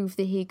proved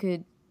that he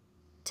could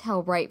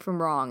tell right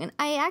from wrong. And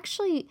I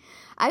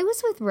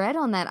was with Red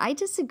on that. I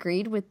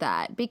disagreed with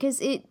that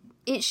because it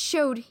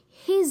showed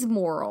his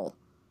moral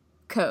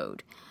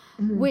code,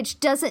 which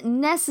doesn't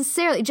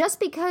necessarily, just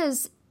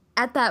because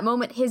at that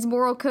moment his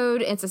moral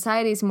code and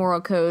society's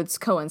moral codes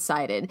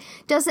coincided,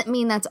 doesn't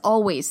mean that's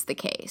always the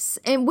case.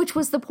 And which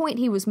was the point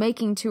he was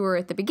making to her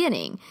at the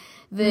beginning.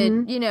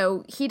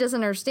 That, he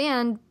doesn't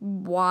understand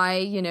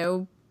why,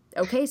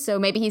 okay, so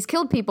maybe he's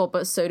killed people,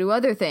 but so do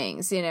other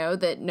things,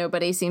 that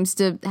nobody seems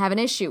to have an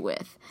issue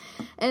with.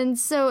 And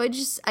so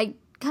I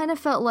kind of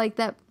felt like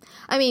that,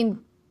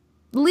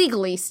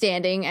 legally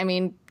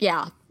standing,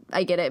 yeah,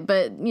 I get it.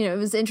 But, it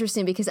was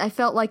interesting because I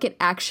felt like it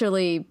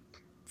actually,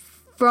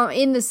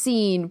 in the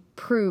scene,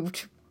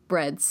 proved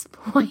Red's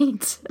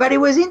point. But it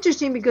was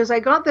interesting because I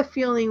got the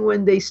feeling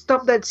when they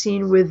stopped that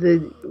scene with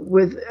the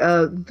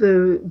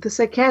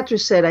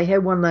psychiatrist said, I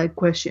had one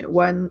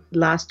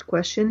last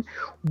question.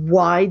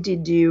 What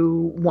did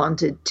you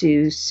want it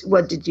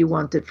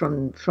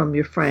from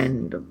your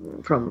friend,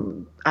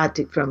 from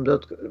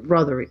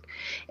Roderick?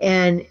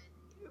 And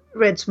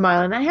Red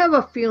smiled, and I have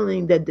a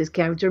feeling that this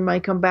character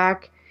might come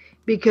back.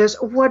 Because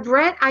what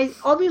Red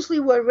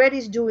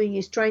is doing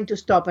is trying to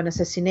stop an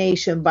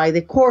assassination by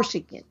the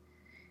Corsican,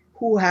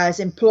 who has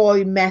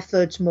employed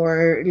methods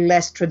more or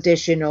less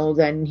traditional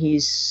than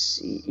his,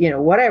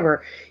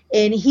 whatever.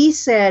 And he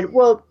said,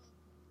 well,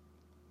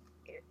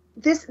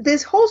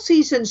 this whole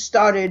season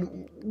started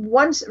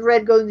once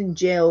Red goes in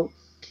jail.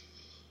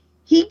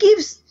 he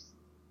gives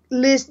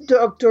Liz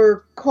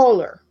Dr.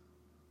 Kohler.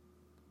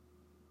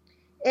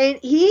 And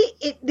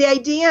the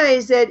idea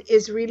is that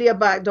it's really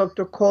about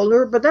Dr.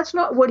 Kohler, but that's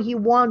not what he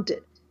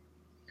wanted.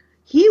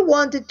 He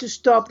wanted to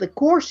stop the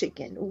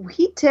Corsican.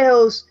 He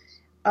tells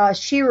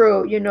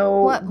Shiro,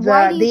 What?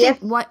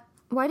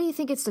 why do you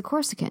think it's the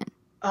Corsican?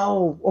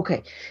 Oh,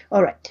 okay.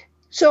 All right.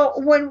 So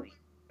when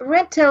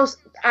Red tells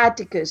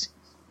Atticus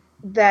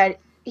that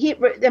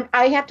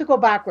I have to go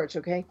backwards,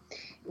 okay?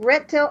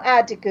 Red tells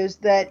Atticus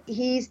that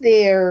he's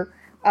there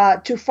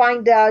to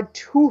find out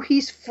who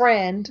his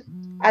friend,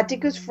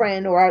 Atticus'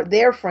 friend or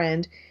their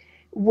friend,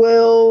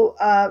 who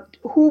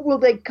will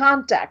they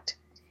contact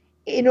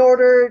in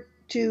order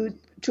to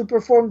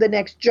perform the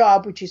next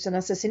job, which is an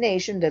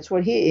assassination. That's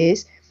what he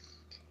is,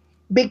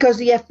 because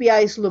the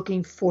FBI is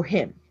looking for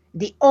him.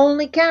 The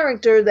only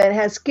character that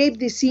has escaped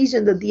this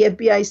season that the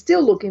FBI is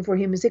still looking for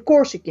him is a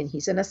Corsican.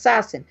 He's an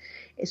assassin.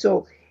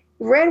 So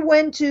Red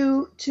went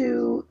to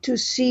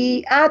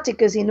see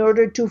Atticus in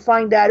order to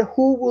find out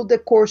who will the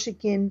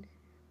Corsican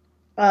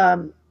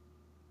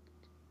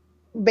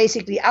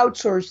basically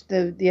outsource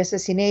the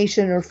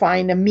assassination or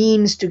find a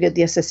means to get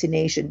the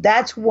assassination.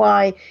 That's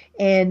why,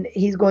 and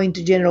he's going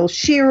to General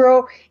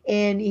Shiro,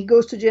 and he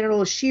goes to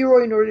General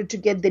Shiro in order to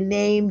get the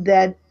name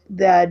that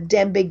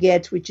Dembe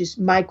gets, which is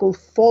Michael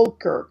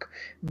Falkirk.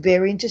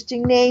 Very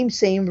interesting name,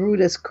 same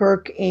root as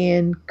Kirk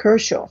and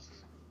Kershaw,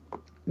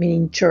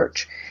 meaning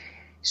church.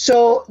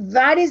 So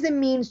that is the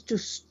means to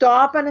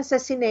stop an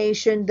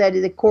assassination that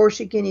the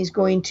Corsican is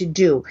going to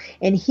do.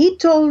 And he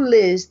told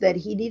Liz that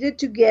he needed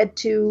to get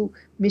to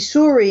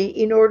Missouri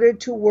in order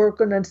to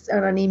work on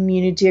an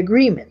immunity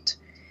agreement.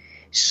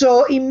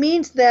 So it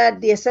means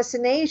that the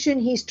assassination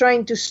he's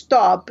trying to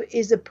stop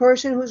is the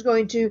person who's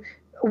going to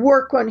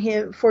work on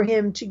him for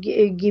him to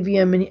give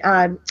him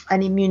an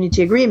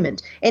immunity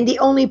agreement. And the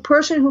only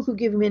person who could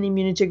give him an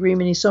immunity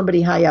agreement is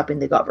somebody high up in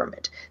the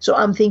government. So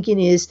I'm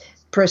thinking is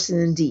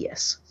President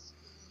Diaz.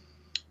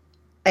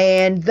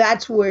 And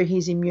that's where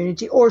his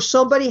immunity, or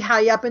somebody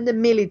high up in the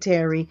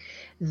military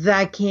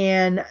that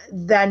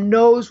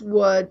knows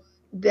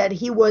that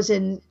he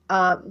wasn't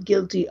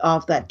guilty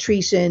of that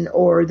treason,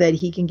 or that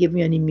he can give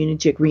me an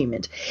immunity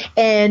agreement.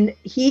 And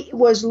he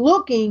was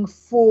looking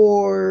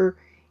for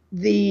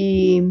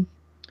the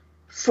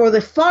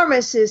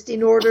pharmacist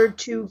in order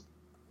to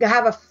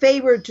have a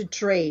favor to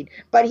trade,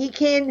 but he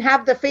can't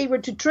have the favor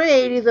to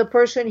trade if the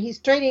person he's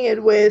trading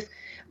it with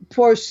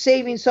for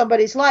saving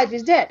somebody's life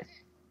is dead.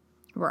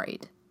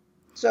 Right.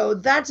 So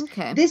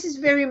okay. This is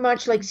very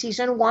much like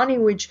season 1,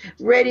 in which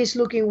Red is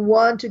looking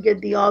one to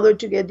get the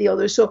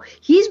other. So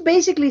he's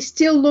basically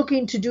still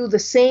looking to do the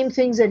same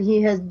things that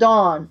he has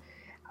done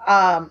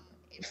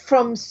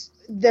from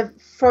the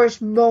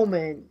first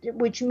moment,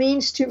 which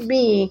means to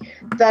me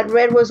that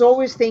Red was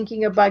always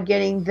thinking about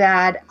getting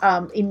that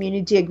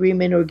immunity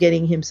agreement or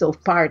getting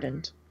himself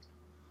pardoned.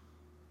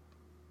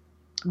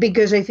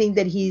 Because I think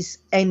that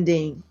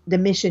the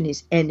mission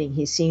is ending,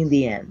 he's seeing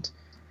the end.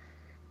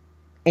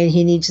 And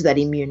he needs that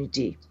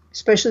immunity,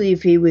 especially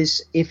if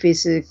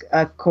it's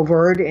a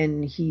covert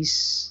and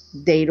he's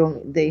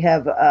on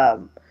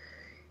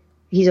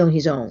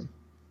his own.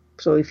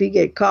 So if he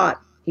gets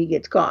caught, he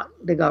gets caught.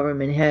 The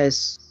government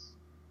has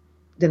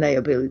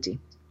deniability.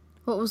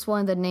 What was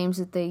one of the names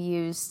that they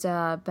used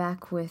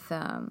back with?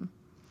 I'm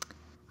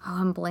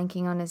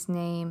blanking on his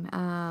name.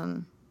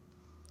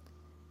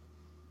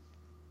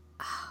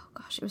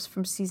 It was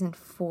from season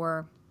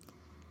 4.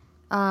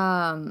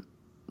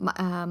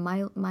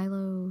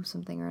 Milo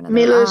something or another.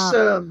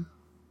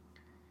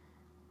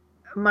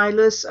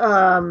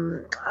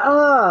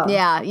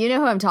 Yeah, you know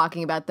who I'm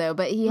talking about though.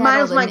 But he had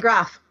Miles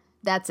McGrath.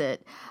 That's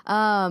it.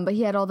 But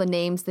he had all the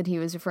names that he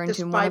was referring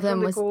to. One of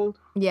them was cold.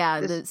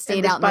 Yeah, the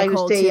stayed out in the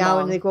cold too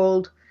long. In the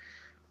cold.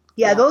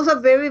 Yeah, those are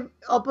very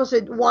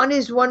opposite. One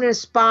is a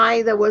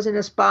spy that wasn't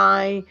a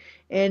spy,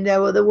 and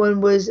the other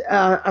one was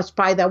a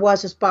spy that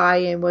was a spy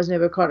and was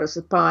never caught as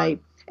a spy.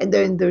 And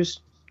then there's,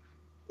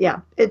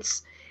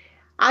 it's.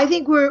 I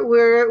think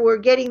we're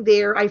getting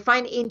there. I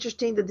find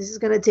interesting that this is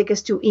going to take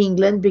us to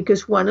England,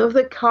 because one of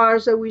the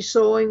cars that we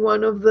saw in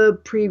one of the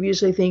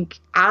previews, I think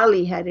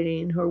Ali had it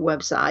in her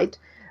website,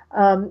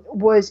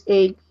 was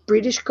a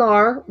British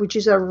car, which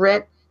is a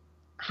red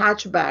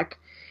hatchback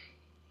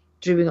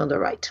driven on the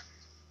right.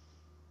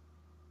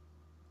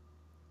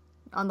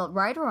 On the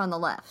right or on the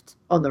left?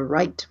 On the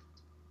right.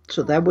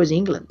 So that was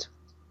England.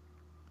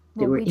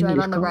 Well, we drive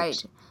on the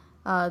right.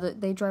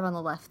 They drive on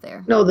the left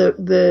there. No,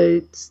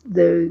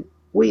 the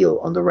wheel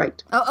on the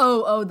right.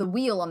 Oh, the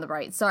wheel on the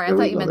right. Sorry, I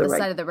thought you meant the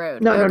side of the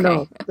road.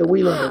 No, the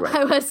wheel on the right.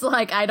 I was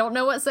like, I don't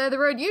know what side of the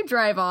road you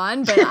drive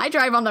on, but I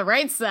drive on the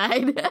right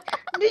side.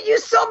 You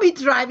saw me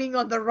driving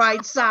on the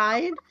right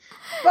side,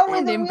 but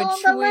with the wheel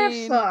on the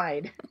left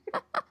side.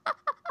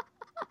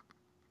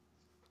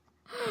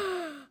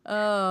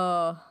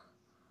 Oh.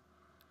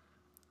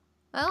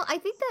 Well, I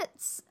think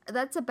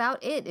that's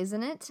about it,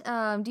 isn't it?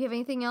 Do you have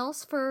anything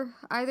else for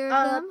either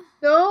of them?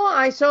 No,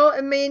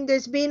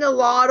 there's been a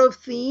lot of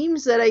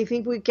themes that I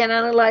think we can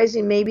analyze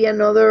in maybe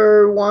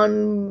another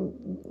one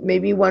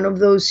maybe one of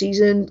those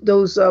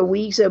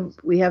weeks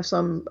we have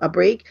a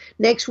break.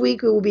 Next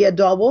week it will be a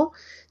double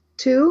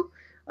too.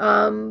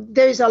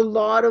 There's a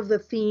lot of the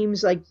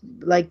themes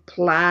like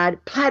plaid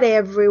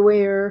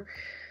everywhere.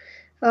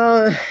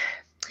 By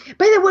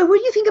the way, what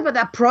do you think about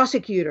that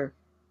prosecutor?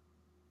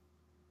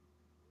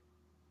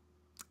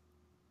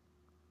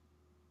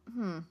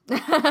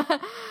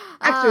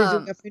 Actor is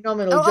doing a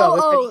phenomenal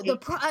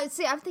job.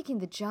 See, I'm thinking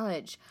the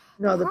judge.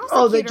 No,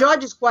 the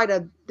judge is quite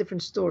a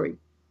different story.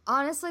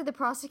 Honestly, the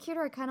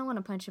prosecutor, I kind of want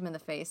to punch him in the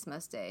face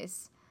most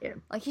days. Yeah.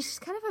 Like, he's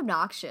just kind of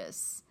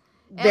obnoxious.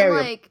 Very. And,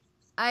 like,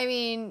 I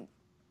mean,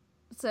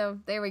 so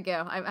there we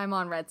go. I'm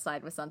on Red's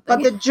side with something.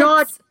 But the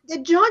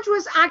judge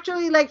was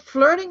actually, like,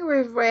 flirting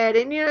with Red.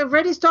 And,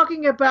 Red is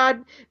talking about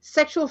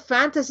sexual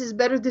fantasies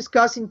better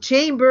discussed in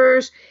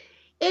chambers.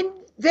 And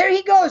there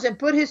he goes and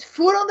put his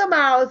foot on the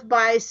mouth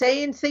by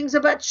saying things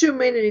about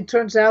Schumann. And it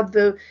turns out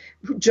the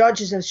judge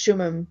is a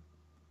Schumann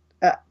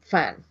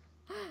fan.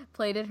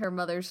 Played at her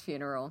mother's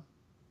funeral.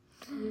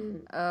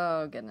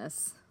 Oh,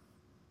 goodness.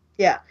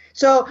 Yeah.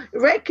 So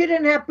Red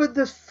couldn't have put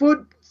the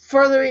foot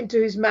further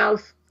into his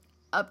mouth.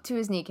 Up to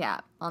his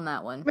kneecap on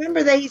that one.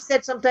 Remember that he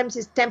said sometimes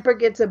his temper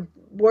gets the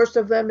worst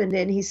of them, and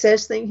then he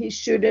says things he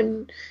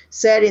shouldn't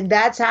said, and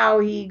that's how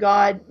he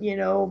got,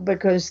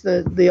 because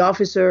the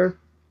officer.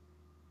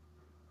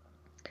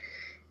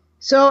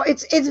 So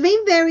it's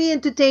been very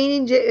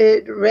entertaining,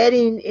 Red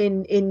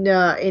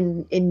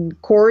in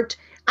court.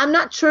 I'm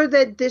not sure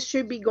that this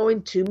should be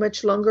going too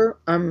much longer.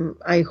 I'm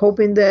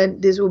hoping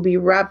that this will be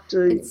wrapped.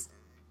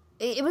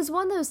 It was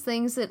one of those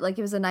things that, like,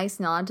 it was a nice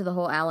nod to the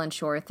whole Alan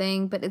Shore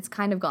thing, but it's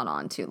kind of gone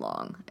on too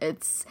long.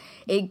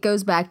 It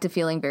goes back to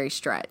feeling very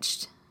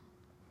stretched.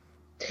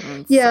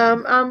 Yeah,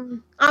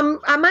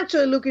 I'm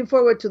actually looking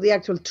forward to the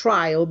actual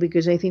trial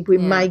because I think we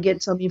might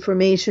get some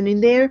information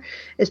in there,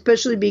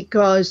 especially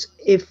because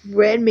if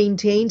Red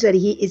maintains that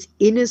he is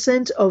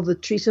innocent of the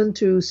treason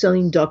to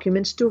selling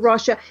documents to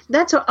Russia,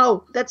 that's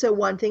a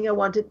one thing I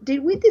wanted.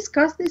 Did we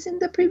discuss this in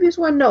the previous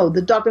one? No,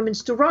 the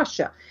documents to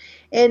Russia.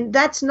 And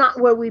that's not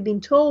what we've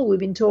been told. We've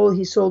been told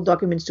he sold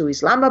documents to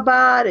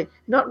Islamabad,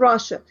 not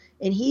Russia.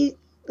 And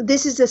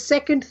this is the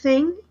second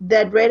thing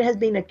that Red has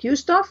been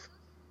accused of.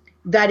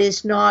 That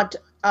is not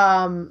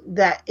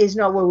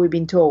what we've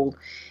been told.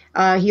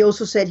 He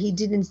also said he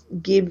didn't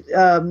give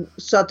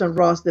Sutton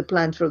Ross the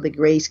plans for the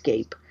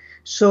Grayscape.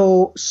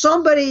 So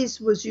somebody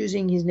was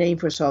using his name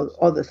for some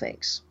other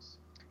things.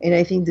 And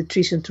I think the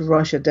treason to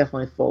Russia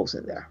definitely falls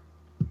in there.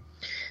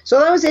 So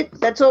that was it.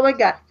 That's all I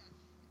got.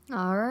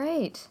 All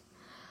right.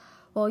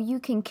 Well, you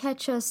can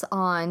catch us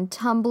on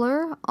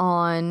Tumblr,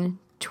 on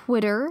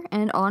Twitter,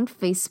 and on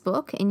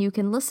Facebook, and you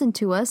can listen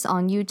to us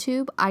on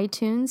YouTube,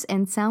 iTunes,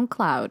 and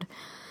SoundCloud.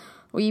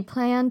 We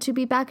plan to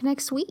be back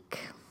next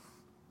week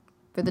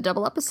for the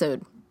double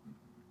episode.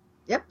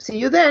 Yep. See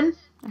you then.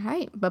 All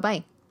right.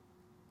 Bye-bye.